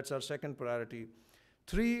 That's our second priority.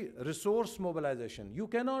 3, resource mobilization. You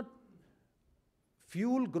cannot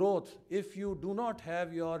fuel growth if you do not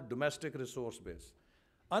have your domestic resource base.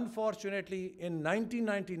 Unfortunately, in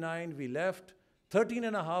 1999, we left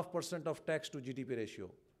 13.5% of tax to GDP ratio.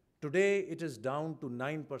 Today, it is down to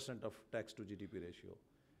 9% of tax to GDP ratio.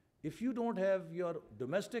 If you don't have your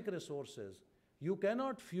domestic resources, you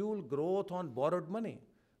cannot fuel growth on borrowed money.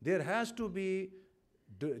 There has to be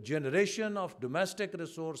generation of domestic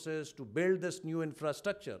resources to build this new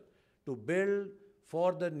infrastructure, to build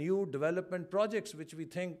for the new development projects which we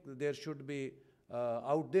think there should be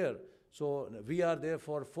out there. So we are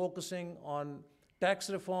therefore focusing on tax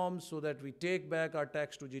reforms so that we take back our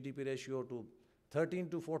tax to GDP ratio to 13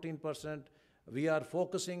 to 14%. We are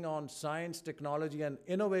focusing on science, technology, and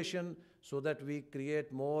innovation so that we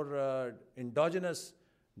create more endogenous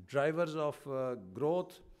drivers of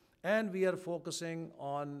growth. And we are focusing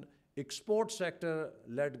on export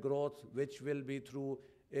sector-led growth, which will be through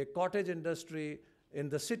a cottage industry in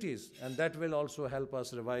the cities, and that will also help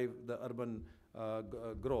us revive the urban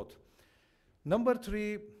growth. Number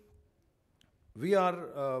 3, we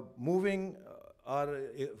are moving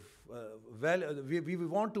we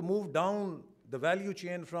want to move down the value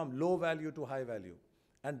chain from low value to high value.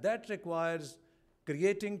 And that requires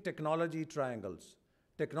creating technology triangles.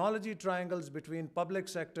 Technology triangles between public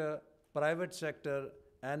sector, private sector,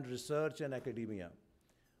 and research and academia.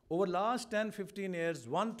 Over last 10, 15 years,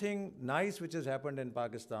 one thing nice which has happened in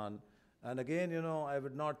Pakistan, and again, I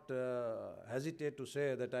would not hesitate to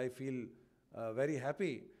say that I feel very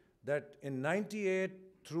happy that in 98,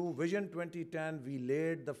 through Vision 2010, we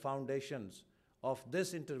laid the foundations of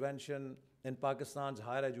this intervention in Pakistan's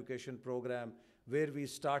higher education program, where we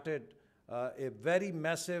started a very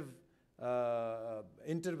massive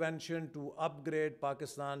intervention to upgrade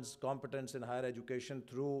Pakistan's competence in higher education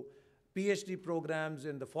through PhD programs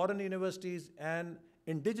in the foreign universities and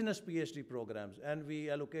indigenous PhD programs. And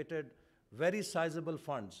we allocated very sizable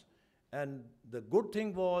funds. And the good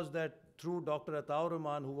thing was that through Dr. Ataur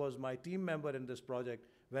Rahman, who was my team member in this project,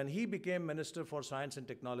 when he became Minister for Science and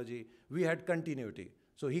Technology, we had continuity.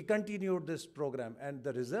 So he continued this program. And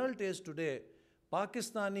the result is today,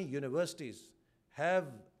 Pakistani universities have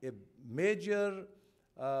a major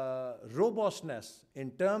robustness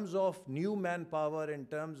in terms of new manpower, in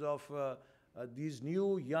terms of these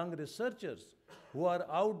new young researchers who are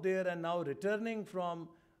out there and now returning from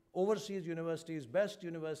overseas universities, best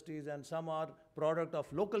universities, and some are product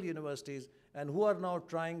of local universities, and who are now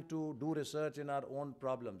trying to do research in our own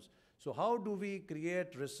problems. So how do we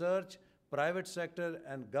create research, private sector,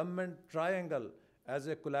 and government triangle as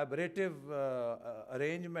a collaborative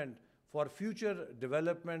arrangement for future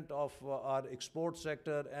development of our export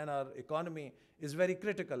sector and our economy is very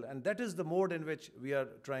critical. And that is the mode in which we are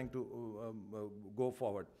trying to go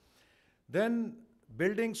forward. Then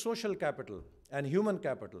building social capital and human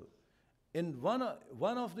capital. In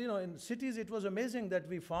in cities, it was amazing that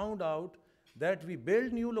we found out that we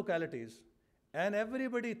build new localities And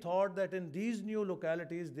everybody thought that in these new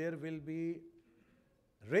localities there will be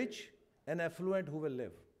rich and affluent who will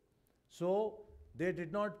live. So they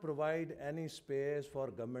did not provide any space for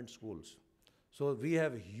government schools. So we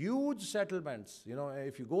have huge settlements. You know,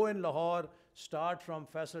 if you go in Lahore, start from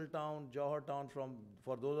Faisal Town, Johar Town,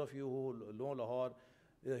 for those of you who know Lahore,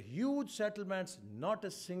 huge settlements, not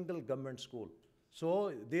a single government school.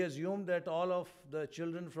 So they assume that all of the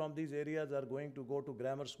children from these areas are going to go to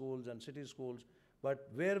grammar schools and city schools, but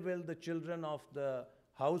where will the children of the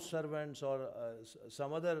house servants or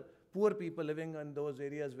some other poor people living in those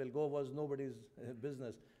areas will go was nobody's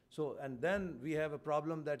business. So, and then we have a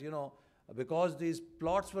problem that, you know, because these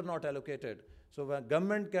plots were not allocated, so when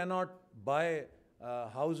government cannot buy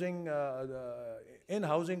housing, in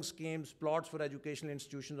housing schemes, plots for educational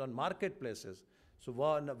institutions on marketplaces. So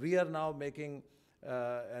we are now making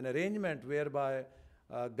an arrangement whereby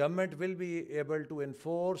government will be able to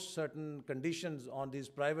enforce certain conditions on these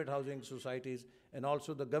private housing societies and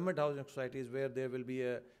also the government housing societies, where there will be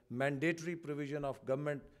a mandatory provision of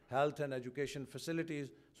government health and education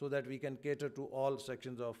facilities so that we can cater to all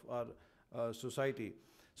sections of our society.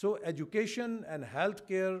 So education and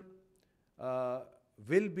healthcare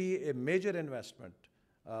will be a major investment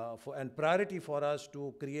and priority for us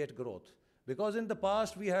to create growth. Because in the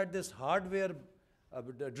past we had this hardware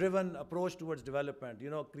driven approach towards development, you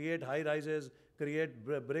know, create high rises, create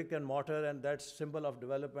brick and mortar, and that's symbol of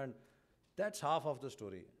development. That's half of the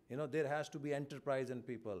story. You know, there has to be enterprise in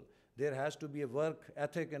people. There has to be a work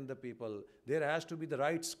ethic in the people. There has to be the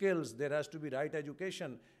right skills. There has to be right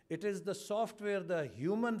education. It is the software, the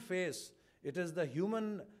human face. It is the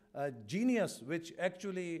human genius which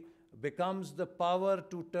actually becomes the power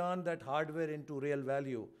to turn that hardware into real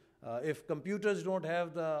value. If computers don't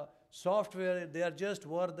have the software, they are just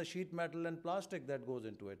worth the sheet metal and plastic that goes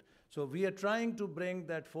into it. So we are trying to bring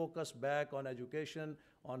that focus back on education,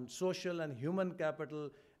 on social and human capital,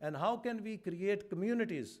 and how can we create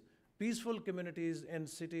communities, peaceful communities in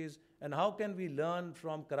cities, and how can we learn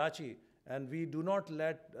from Karachi, and we do not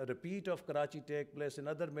let a repeat of Karachi take place in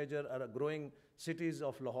other major growing cities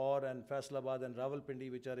of Lahore and Faisalabad and Rawalpindi,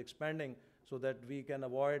 which are expanding, so that we can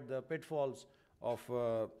avoid the pitfalls of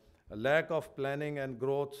a lack of planning and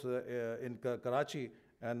growth in Karachi,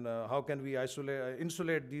 and how can we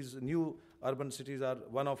insulate these new urban cities are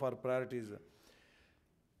one of our priorities.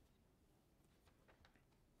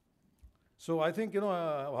 So I think, you know,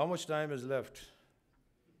 how much time is left?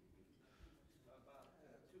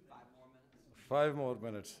 5 more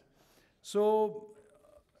minutes. So,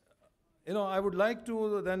 you know, I would like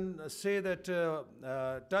to then say that,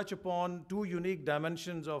 touch upon 2 unique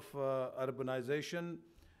dimensions of urbanization,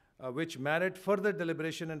 which merit further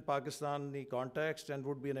deliberation in Pakistani context and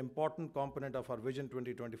would be an important component of our Vision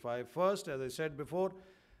 2025. First, as I said before,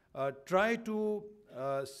 try to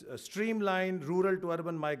streamline rural to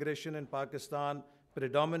urban migration in Pakistan,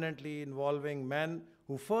 predominantly involving men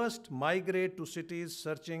who first migrate to cities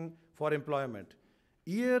searching for employment.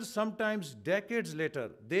 Years, sometimes decades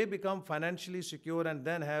later, they become financially secure and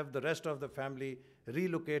then have the rest of the family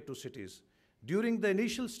relocate to cities. During the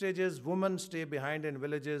initial stages, women stay behind in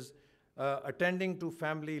villages, attending to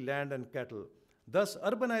family, land, and cattle. Thus,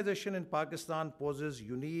 urbanization in Pakistan poses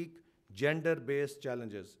unique gender-based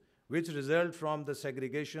challenges, which result from the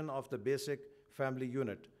segregation of the basic family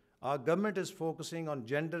unit. Our government is focusing on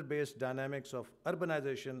gender-based dynamics of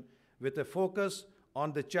urbanization with a focus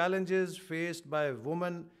on the challenges faced by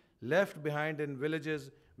women left behind in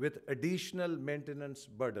villages with additional maintenance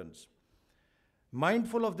burdens.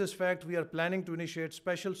 Mindful of this fact, we are planning to initiate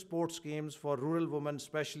special sports schemes for rural women,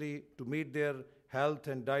 especially to meet their health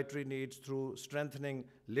and dietary needs through strengthening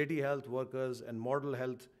lady health workers and model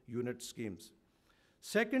health unit schemes.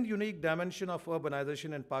 Second unique dimension of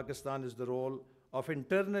urbanization in Pakistan is the role of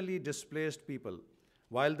internally displaced people.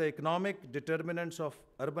 While the economic determinants of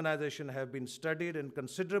urbanization have been studied in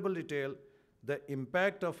considerable detail, the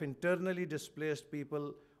impact of internally displaced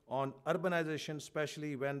people on urbanization,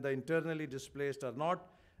 especially when the internally displaced are not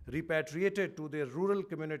repatriated to their rural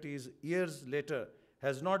communities years later,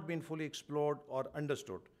 has not been fully explored or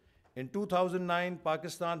understood. In 2009,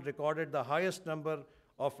 Pakistan recorded the highest number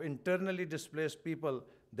of internally displaced people,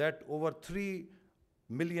 that over 3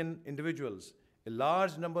 million individuals. A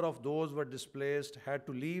large number of those were displaced had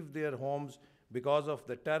to leave their homes because of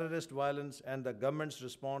the terrorist violence and the government's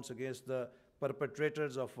response against the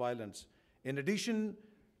perpetrators of violence. In addition,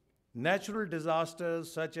 natural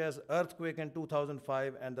disasters such as earthquake in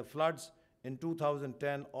 2005 and the floods in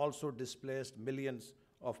 2010 also displaced millions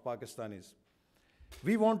of Pakistanis.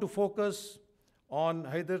 We want to focus on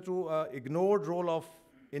hitherto ignored role of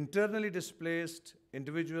internally displaced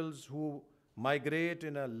individuals who migrate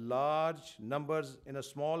in a large numbers in a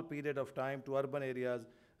small period of time to urban areas,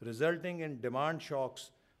 resulting in demand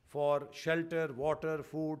shocks for shelter, water,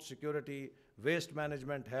 food, security, waste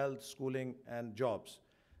management, health, schooling, and jobs.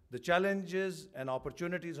 The challenges and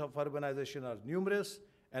opportunities of urbanization are numerous,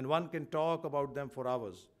 and one can talk about them for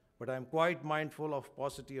hours. But I'm quite mindful of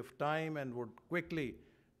paucity of time and would quickly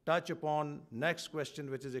touch upon next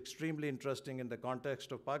question, which is extremely interesting in the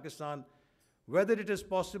context of Pakistan, whether it is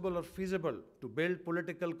possible or feasible to build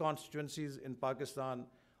political constituencies in Pakistan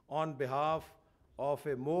on behalf of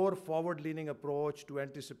a more forward-leaning approach to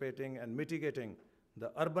anticipating and mitigating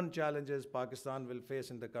the urban challenges Pakistan will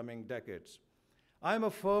face in the coming decades. I am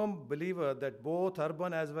a firm believer that both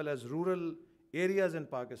urban as well as rural areas in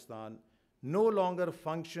Pakistan no longer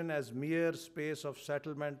function as mere space of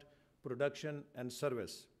settlement, production, and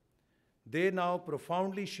service. They now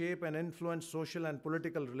profoundly shape and influence social and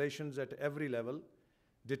political relations at every level,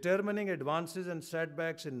 determining advances and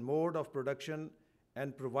setbacks in mode of production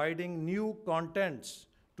and providing new contents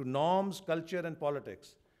to norms, culture, and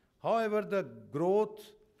politics. However,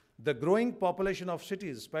 the growing population of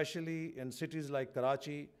cities, especially in cities like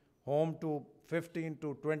Karachi, home to 15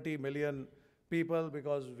 to 20 million people,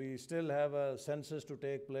 because we still have a census to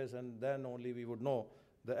take place and then only we would know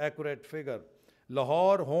the accurate figure.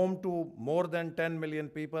 Lahore, home to more than 10 million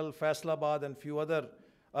people, Faisalabad and few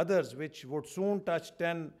others which would soon touch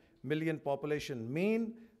 10 million population,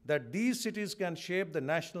 mean that these cities can shape the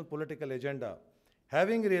national political agenda.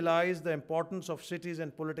 Having realized the importance of cities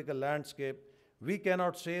and political landscape, we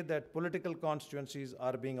cannot say that political constituencies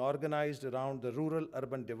are being organized around the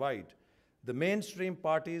rural-urban divide. The mainstream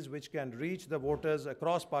parties which can reach the voters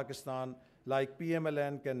across Pakistan, like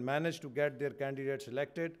PMLN, can manage to get their candidates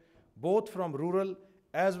elected, both from rural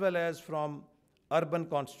as well as from urban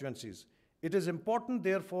constituencies. It is important,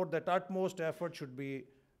 therefore, that utmost effort should be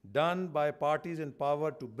done by parties in power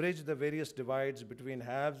to bridge the various divides between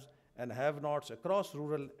haves and have-nots across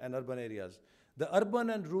rural and urban areas. The urban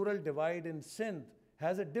and rural divide in Sindh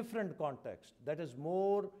has a different context that is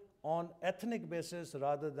more on ethnic basis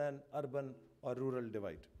rather than urban or rural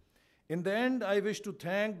divide. In the end, I wish to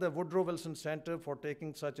thank the Woodrow Wilson Center for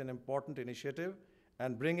taking such an important initiative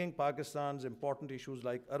and bringing Pakistan's important issues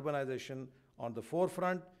like urbanization on the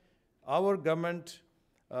forefront. Our government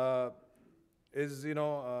is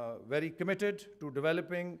very committed to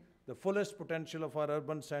developing the fullest potential of our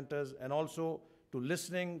urban centers and also to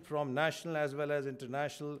listening from national as well as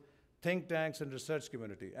international think tanks and research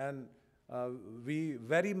community. And we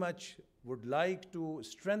very much would like to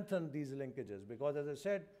strengthen these linkages because, as I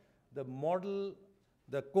said, the model,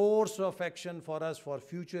 the course of action for us for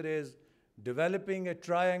future is developing a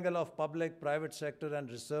triangle of public, private sector, and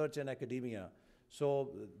research and academia.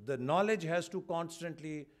 So the knowledge has to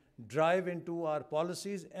constantly drive into our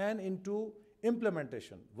policies and into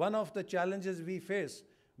implementation. One of the challenges we face,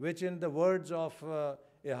 which in the words of a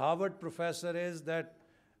Harvard professor, is that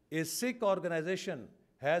a sick organization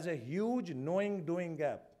has a huge knowing-doing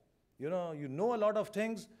gap. You know a lot of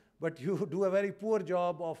things, but you do a very poor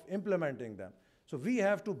job of implementing them. So we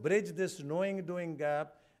have to bridge this knowing-doing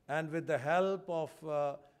gap, and with the help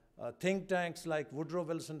of think tanks like Woodrow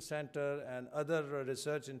Wilson Center and other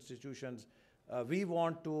research institutions, we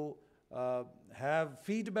want to have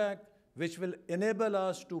feedback which will enable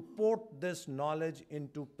us to put this knowledge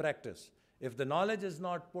into practice. If the knowledge is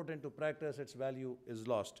not put into practice, its value is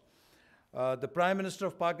lost. The Prime Minister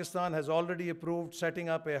of Pakistan has already approved setting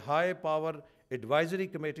up a high-power advisory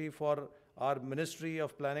committee for our Ministry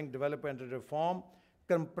of Planning, Development and Reform,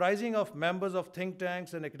 comprising of members of think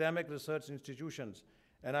tanks and academic research institutions.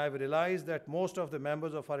 And I've realized that most of the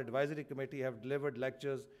members of our advisory committee have delivered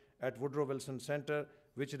lectures at Woodrow Wilson Center,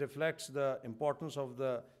 which reflects the importance of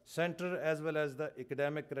the center as well as the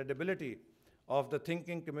academic credibility of the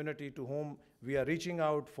thinking community to whom we are reaching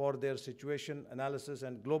out for their situation analysis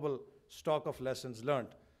and global stock of lessons learned.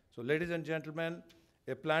 So, ladies and gentlemen,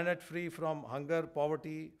 a planet free from hunger,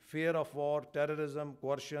 poverty, fear of war, terrorism,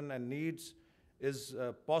 coercion, and needs is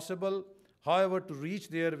possible. However, to reach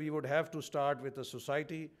there, we would have to start with a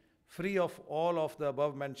society free of all of the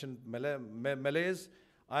above-mentioned malaise.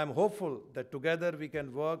 I am hopeful that together we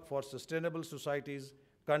can work for sustainable societies,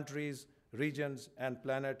 countries, regions, and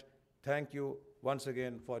planet. Thank you once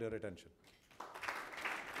again for your attention.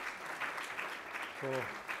 So,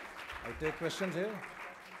 I take questions here?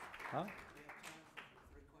 Huh?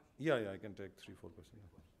 Yeah, I can take 3-4 questions.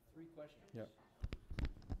 3 questions? Yeah.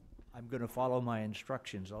 I'm going to follow my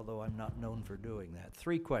instructions, although I'm not known for doing that.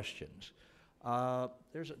 3 questions.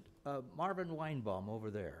 There's a Marvin Weinbaum over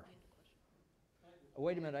there.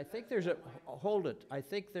 Wait a minute, I think there's a, hold it. I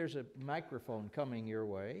think there's a microphone coming your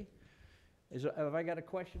way. Have I got a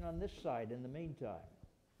question on this side in the meantime?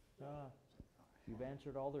 You've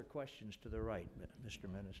answered all their questions to the right,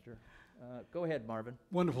 Mr. Minister. Go ahead, Marvin.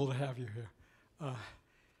 Wonderful to have you here.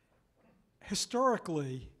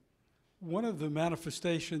 Historically, one of the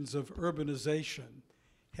manifestations of urbanization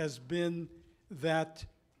has been that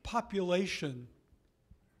the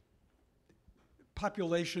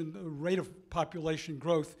rate of population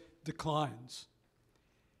growth declines.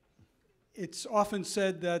 It's often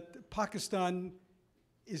said that Pakistan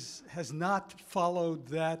has not followed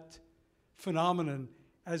that phenomenon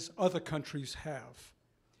as other countries have.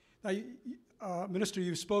 Now, Minister,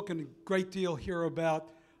 you've spoken a great deal here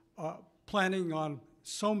about planning on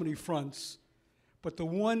so many fronts, but the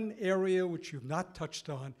one area which you've not touched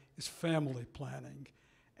on is family planning.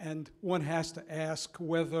 And one has to ask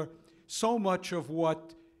whether so much of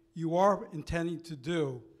what you are intending to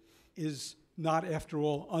do is not, after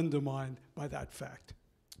all, undermined by that fact.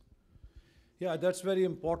 Yeah, that's very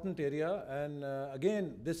important area, and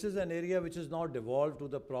again, this is an area which is not devolved to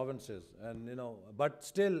the provinces, and but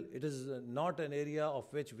still, it is not an area of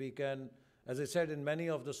which we can, as I said, in many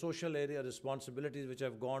of the social area responsibilities which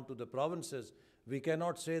have gone to the provinces, we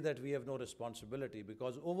cannot say that we have no responsibility,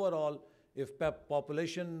 because overall, if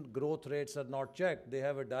population growth rates are not checked, they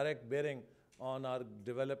have a direct bearing on our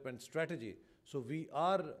development strategy. So we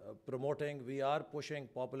are promoting, we are pushing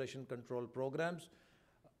population control programs.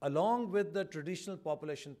 Along with the traditional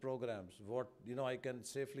population programs, what I can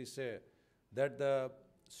safely say that the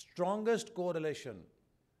strongest correlation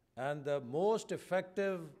and the most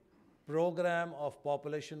effective program of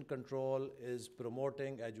population control is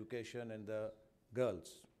promoting education in the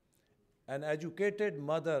girls. An educated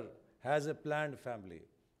mother has a planned family.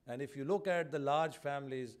 And if you look at the large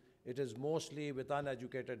families, it is mostly with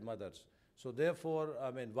uneducated mothers. So therefore,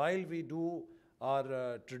 while we do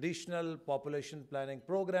our traditional population planning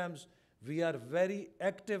programs, we are very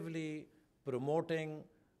actively promoting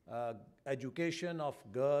education of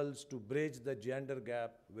girls to bridge the gender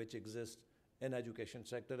gap which exists in education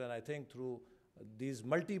sector. And I think through this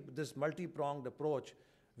multi-pronged approach,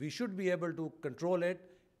 we should be able to control it.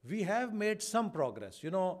 We have made some progress.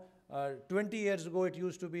 20 years ago, it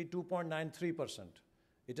used to be 2.93%.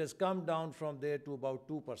 It has come down from there to about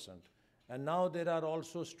 2%. And now there are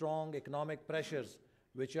also strong economic pressures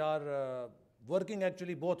which are working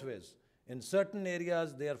actually both ways. In certain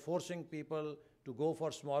areas, they are forcing people to go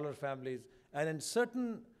for smaller families. And in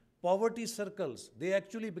certain poverty circles, they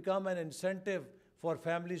actually become an incentive for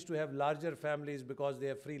families to have larger families because they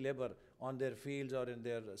have free labor on their fields or in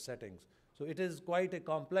their settings. So it is quite a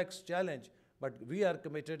complex challenge, but we are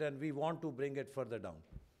committed and we want to bring it further down.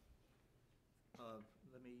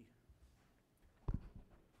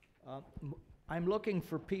 I'm looking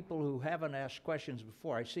for people who haven't asked questions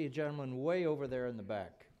before. I see a gentleman way over there in the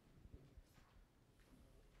back.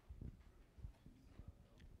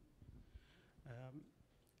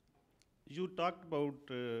 You talked about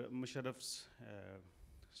Musharraf's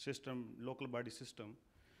system, local body system,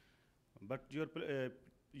 but your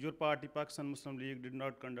party, Pakistan Muslim League, did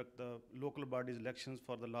not conduct the local bodies elections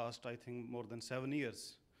for the last, I think, more than 7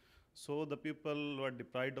 years. So the people were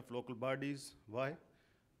deprived of local bodies. Why?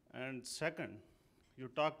 And second, you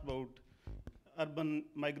talked about urban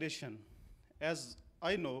migration. As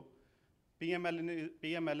I know,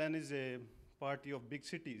 PMLN is a party of big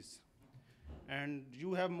cities. And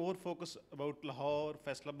you have more focus about Lahore,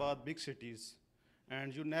 Faisalabad, big cities.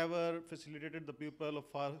 And you never facilitated the people of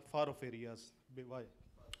far-off areas. Why?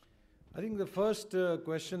 I think the first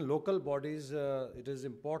question, local bodies, it is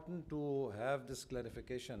important to have this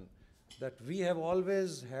clarification that we have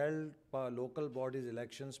always held local bodies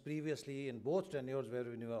elections previously in both tenures where we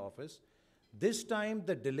were in office. This time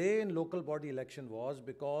the delay in local body election was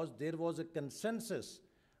because there was a consensus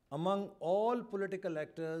among all political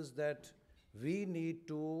actors that we need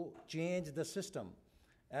to change the system.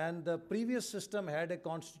 And the previous system had a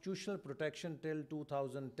constitutional protection till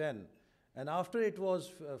 2010. And after it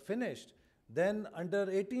was finished, then under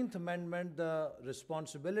 18th Amendment, the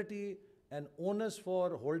responsibility and onus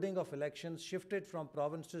for holding of elections shifted from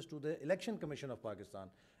provinces to the Election Commission of Pakistan.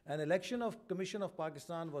 And Commission of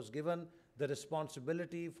Pakistan was given the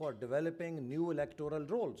responsibility for developing new electoral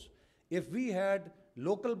roles. If we had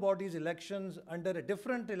local bodies elections under a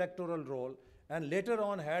different electoral role and later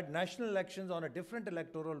on had national elections on a different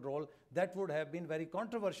electoral role, that would have been very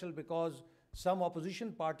controversial because some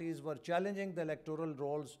opposition parties were challenging the electoral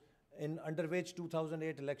roles under which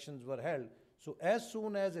 2008 elections were held. So as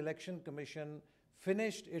soon as Election Commission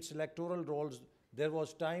finished its electoral roles, there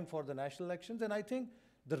was time for the national elections. And I think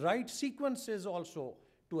the right sequence is also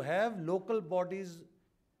to have local bodies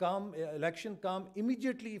election come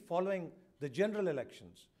immediately following the general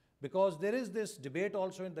elections. Because there is this debate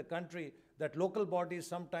also in the country that local bodies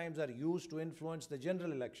sometimes are used to influence the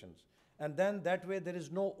general elections. And then that way there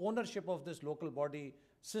is no ownership of this local body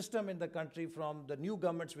system in the country from the new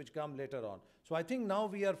governments which come later on. So I think now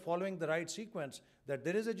we are following the right sequence, that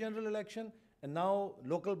there is a general election, and now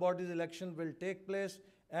local bodies election will take place,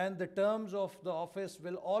 and the terms of the office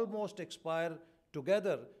will almost expire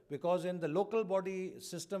together, because in the local body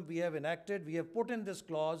system we have enacted, we have put in this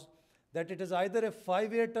clause that it is either a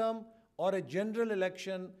 5-year term or a general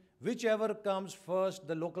election, whichever comes first,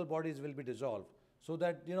 the local bodies will be dissolved. So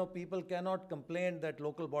that, people cannot complain that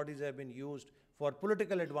local bodies have been used for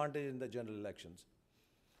political advantage in the general elections.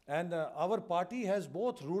 And our party has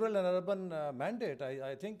both rural and urban mandate.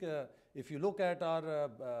 I think if you look at our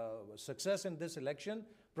success in this election,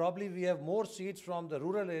 probably we have more seats from the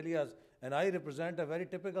rural areas, and I represent a very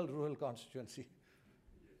typical rural constituency.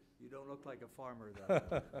 You don't look like a farmer,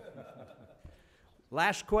 though.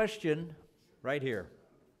 Last question, right here.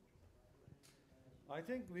 I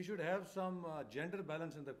think we should have some gender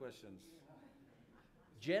balance in the questions.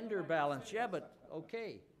 Gender balance, yeah, but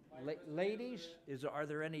okay. Ladies, are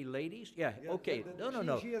there any ladies? Yeah, Yeah, okay.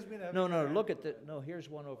 No. she has been having No, her hand. look at here's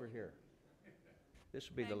one over here. This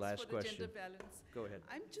will be the last Thanks for the question. gender balance. Go ahead.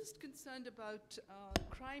 I'm just concerned about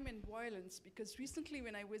crime and violence, because recently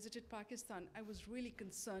when I visited Pakistan, I was really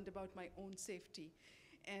concerned about my own safety.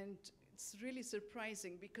 And it's really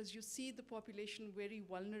surprising because you see the population very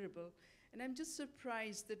vulnerable. And I'm just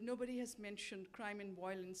surprised that nobody has mentioned crime and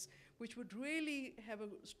violence, which would really have a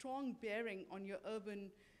strong bearing on your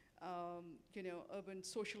urban, urban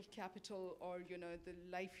social capital, or, the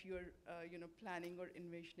life you're, planning or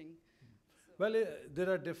envisioning. Well, there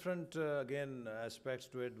are different, again, aspects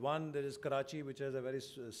to it. One, there is Karachi, which has a very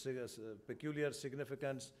peculiar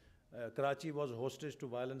significance. Karachi was hostage to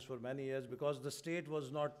violence for many years because the state was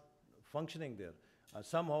not functioning there.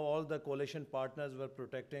 Somehow all the coalition partners were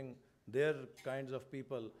protecting their kinds of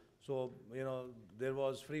people. So, there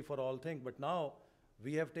was free for all thing. But now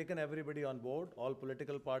we have taken everybody on board, all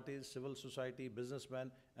political parties, civil society,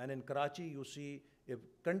 businessmen. And in Karachi, you see a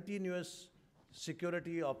continuous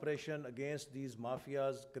security operation against these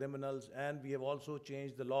mafias, criminals, and we have also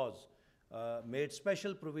changed the laws, made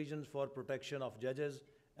special provisions for protection of judges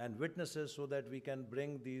and witnesses so that we can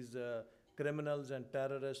bring these criminals and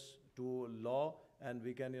terrorists to law and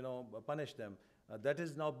we can, punish them. That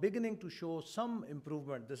is now beginning to show some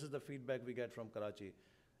improvement. This is the feedback we get from Karachi.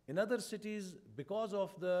 In other cities, because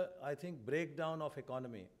of the, I think, breakdown of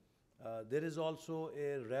economy, there is also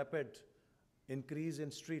a rapid increase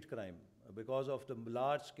in street crime because of the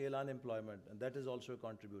large-scale unemployment, and that is also a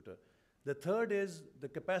contributor. The third is the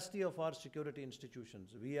capacity of our security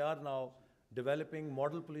institutions. We are now developing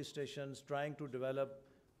model police stations, trying to develop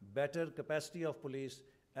better capacity of police,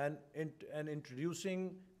 and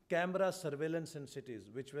introducing camera surveillance in cities,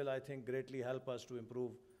 which will, I think, greatly help us to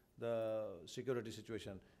improve the security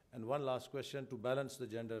situation. And one last question to balance the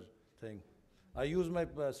gender thing. I use my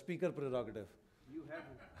speaker prerogative. You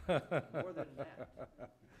have more than that.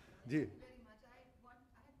 Ji. Thank you very much. I had 4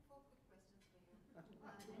 quick questions for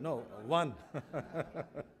you. No, one. How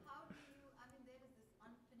do you, there is this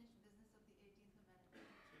unfinished business of the 18th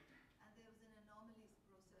Amendment, and there was an anomalies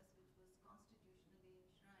process which was constitutionally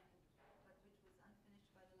enshrined, but which was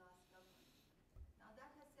unfinished by the last government. Now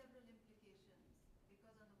that has several implications,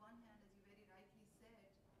 because on the one hand, as you very rightly said,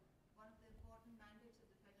 one of the important mandates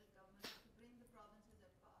of the federal government is to bring the provinces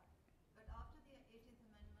at par. But after the 18th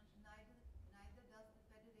Amendment, neither does the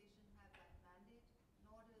Federation have that mandate,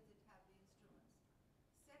 nor does it have the instruments.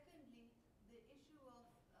 Secondly, the issue of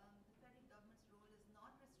the federal government's role is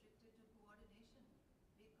not restricted to coordination,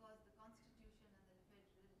 because the Constitution and the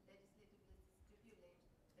federal legislative lists stipulate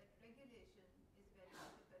that regulation is very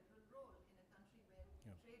much a federal role in a country where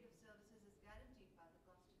trade of services is guaranteed by the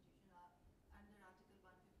Constitution under Article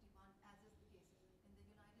 151, as is the case in the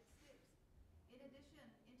United States. In addition,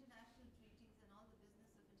 international treaties and all the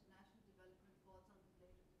business of international development falls on the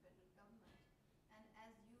plate of the federal government. And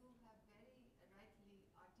as you have very rightly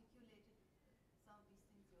articulated some of these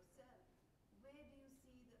things yourself, where do you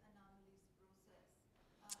see the anomalies process?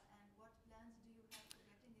 And what plans do you have for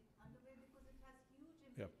getting it underway? Because it has huge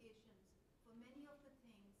implications for many of the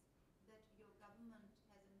things that your government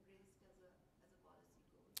has embraced as a policy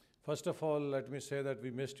goal. First of all, let me say that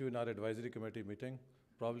we missed you in our advisory committee meeting.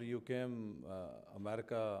 Probably you came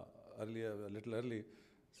America a little early.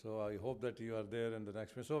 So I hope that you are there in the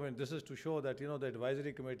next meeting. So this is to show that, the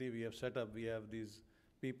advisory committee we have set up, we have these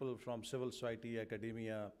people from civil society,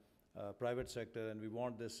 academia, private sector, and we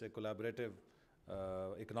want this collaborative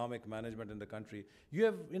economic management in the country. You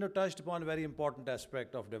have, touched upon a very important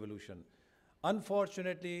aspect of devolution.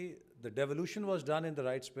 Unfortunately, the devolution was done in the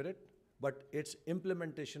right spirit, but its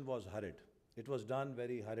implementation was hurried. It was done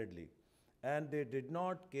very hurriedly. And they did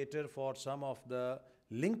not cater for some of the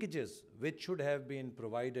linkages which should have been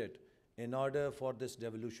provided in order for this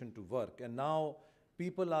devolution to work. And now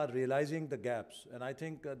people are realizing the gaps. And I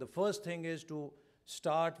think the first thing is to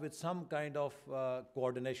start with some kind of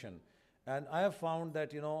coordination. And I have found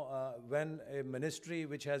that, when a ministry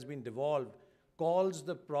which has been devolved calls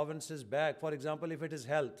the provinces back, for example, if it is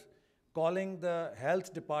health, calling the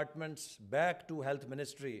health departments back to health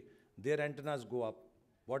ministry, their antennas go up.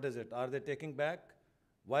 What is it? Are they taking back?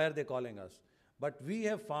 Why are they calling us? But we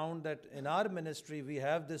have found that in our ministry, we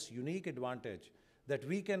have this unique advantage that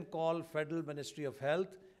we can call Federal Ministry of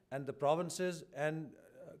Health and the provinces and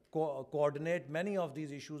coordinate many of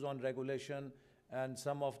these issues on regulation and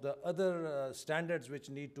some of the other standards which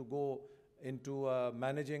need to go into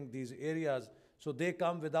managing these areas. So they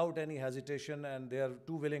come without any hesitation and they are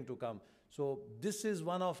too willing to come. So this is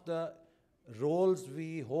one of the roles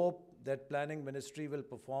we hope that Planning Ministry will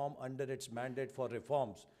perform under its mandate for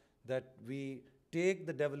reforms, that we take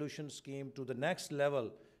the devolution scheme to the next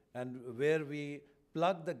level and where we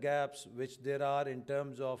plug the gaps which there are in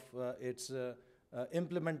terms of its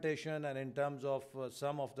implementation and in terms of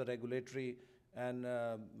some of the regulatory and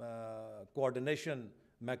coordination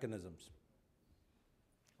mechanisms.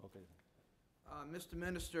 Okay. Mr.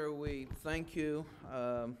 Minister, we thank you.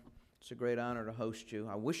 It's a great honor to host you.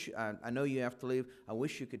 I know you have to leave. I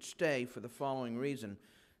wish you could stay for the following reason.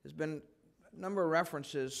 There's been a number of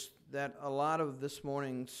references that a lot of this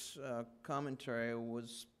morning's commentary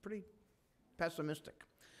was pretty pessimistic.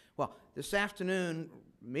 Well, this afternoon,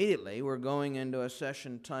 immediately, we're going into a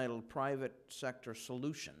session titled Private Sector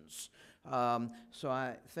Solutions. So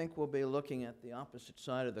I think we'll be looking at the opposite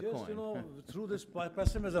side of the coin. Through this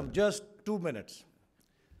pessimism, just 2 minutes.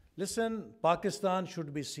 Listen, Pakistan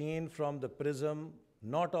should be seen from the prism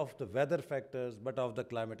not of the weather factors, but of the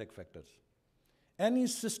climatic factors. Any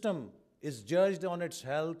system is judged on its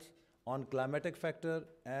health on climatic factor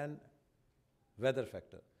and weather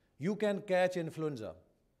factor. You can catch influenza,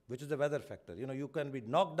 which is the weather factor. You can be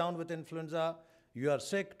knocked down with influenza, you are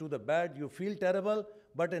sick to the bed, you feel terrible,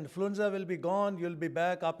 but influenza will be gone, you'll be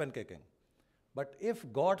back up and kicking. But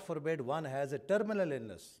if, God forbid, one has a terminal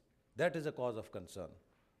illness, that is a cause of concern.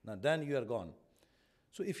 Now then you are gone.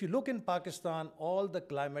 So if you look in Pakistan, all the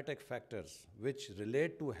climatic factors which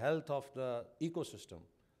relate to health of the ecosystem,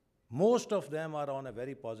 most of them are on a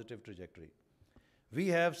very positive trajectory. We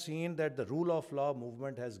have seen that the rule of law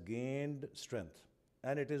movement has gained strength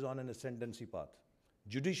and it is on an ascendancy path.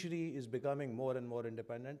 Judiciary is becoming more and more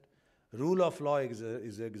independent. Rule of law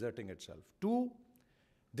is exerting itself. 2,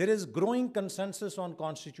 there is growing consensus on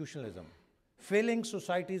constitutionalism. Failing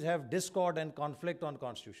societies have discord and conflict on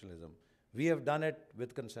constitutionalism. We have done it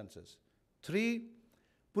with consensus. 3,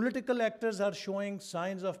 political actors are showing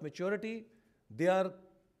signs of maturity. They are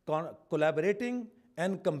collaborating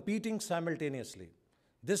and competing simultaneously.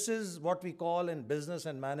 This is what we call in business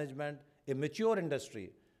and management a mature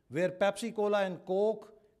industry, where Pepsi Cola and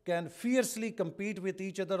Coke can fiercely compete with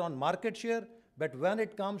each other on market share, but when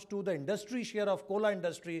it comes to the industry share of cola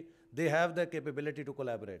industry, they have the capability to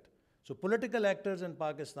collaborate. So political actors in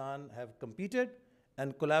Pakistan have competed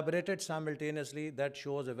and collaborated simultaneously. That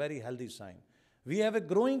shows a very healthy sign. We have a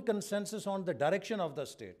growing consensus on the direction of the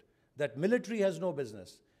state, that military has no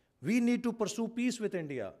business. We need to pursue peace with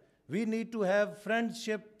India. We need to have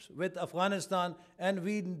friendships with Afghanistan, and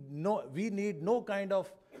we need no kind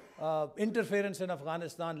of interference in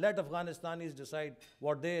Afghanistan. Let Afghanistanis decide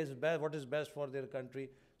what is best for their country.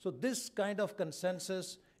 So this kind of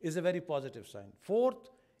consensus is a very positive sign. 4th,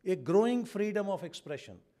 a growing freedom of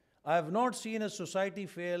expression. I have not seen a society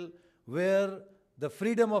fail where the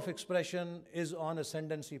freedom of expression is on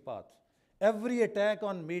ascendancy path. Every attack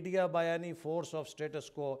on media by any force of status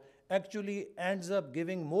quo actually ends up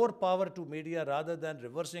giving more power to media rather than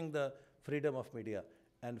reversing the freedom of media.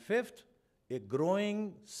 And 5th, a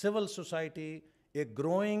growing civil society, a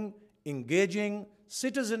growing, engaging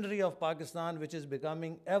citizenry of Pakistan, which is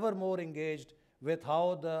becoming ever more engaged with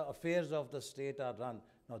how the affairs of the state are run.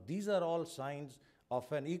 Now, these are all signs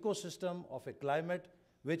of an ecosystem, of a climate,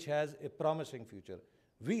 which has a promising future.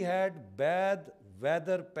 We had bad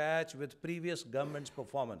weather patch with previous government's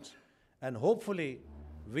performance, and hopefully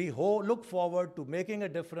we look forward to making a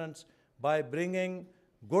difference by bringing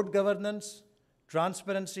good governance,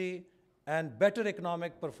 transparency, and better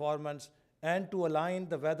economic performance, and to align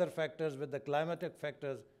the weather factors with the climatic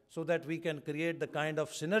factors so that we can create the kind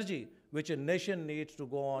of synergy which a nation needs to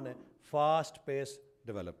go on a fast-paced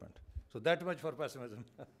development. So that much for pessimism.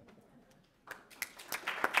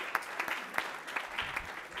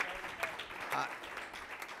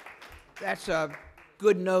 That's a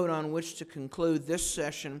good note on which to conclude this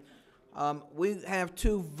session. We have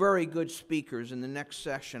two very good speakers in the next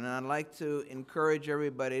session, and I'd like to encourage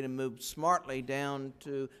everybody to move smartly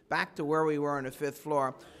back to where we were on the 5th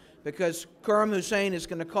floor, because Khurram Hussain is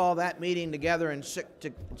going to call that meeting together in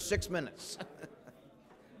 6 minutes.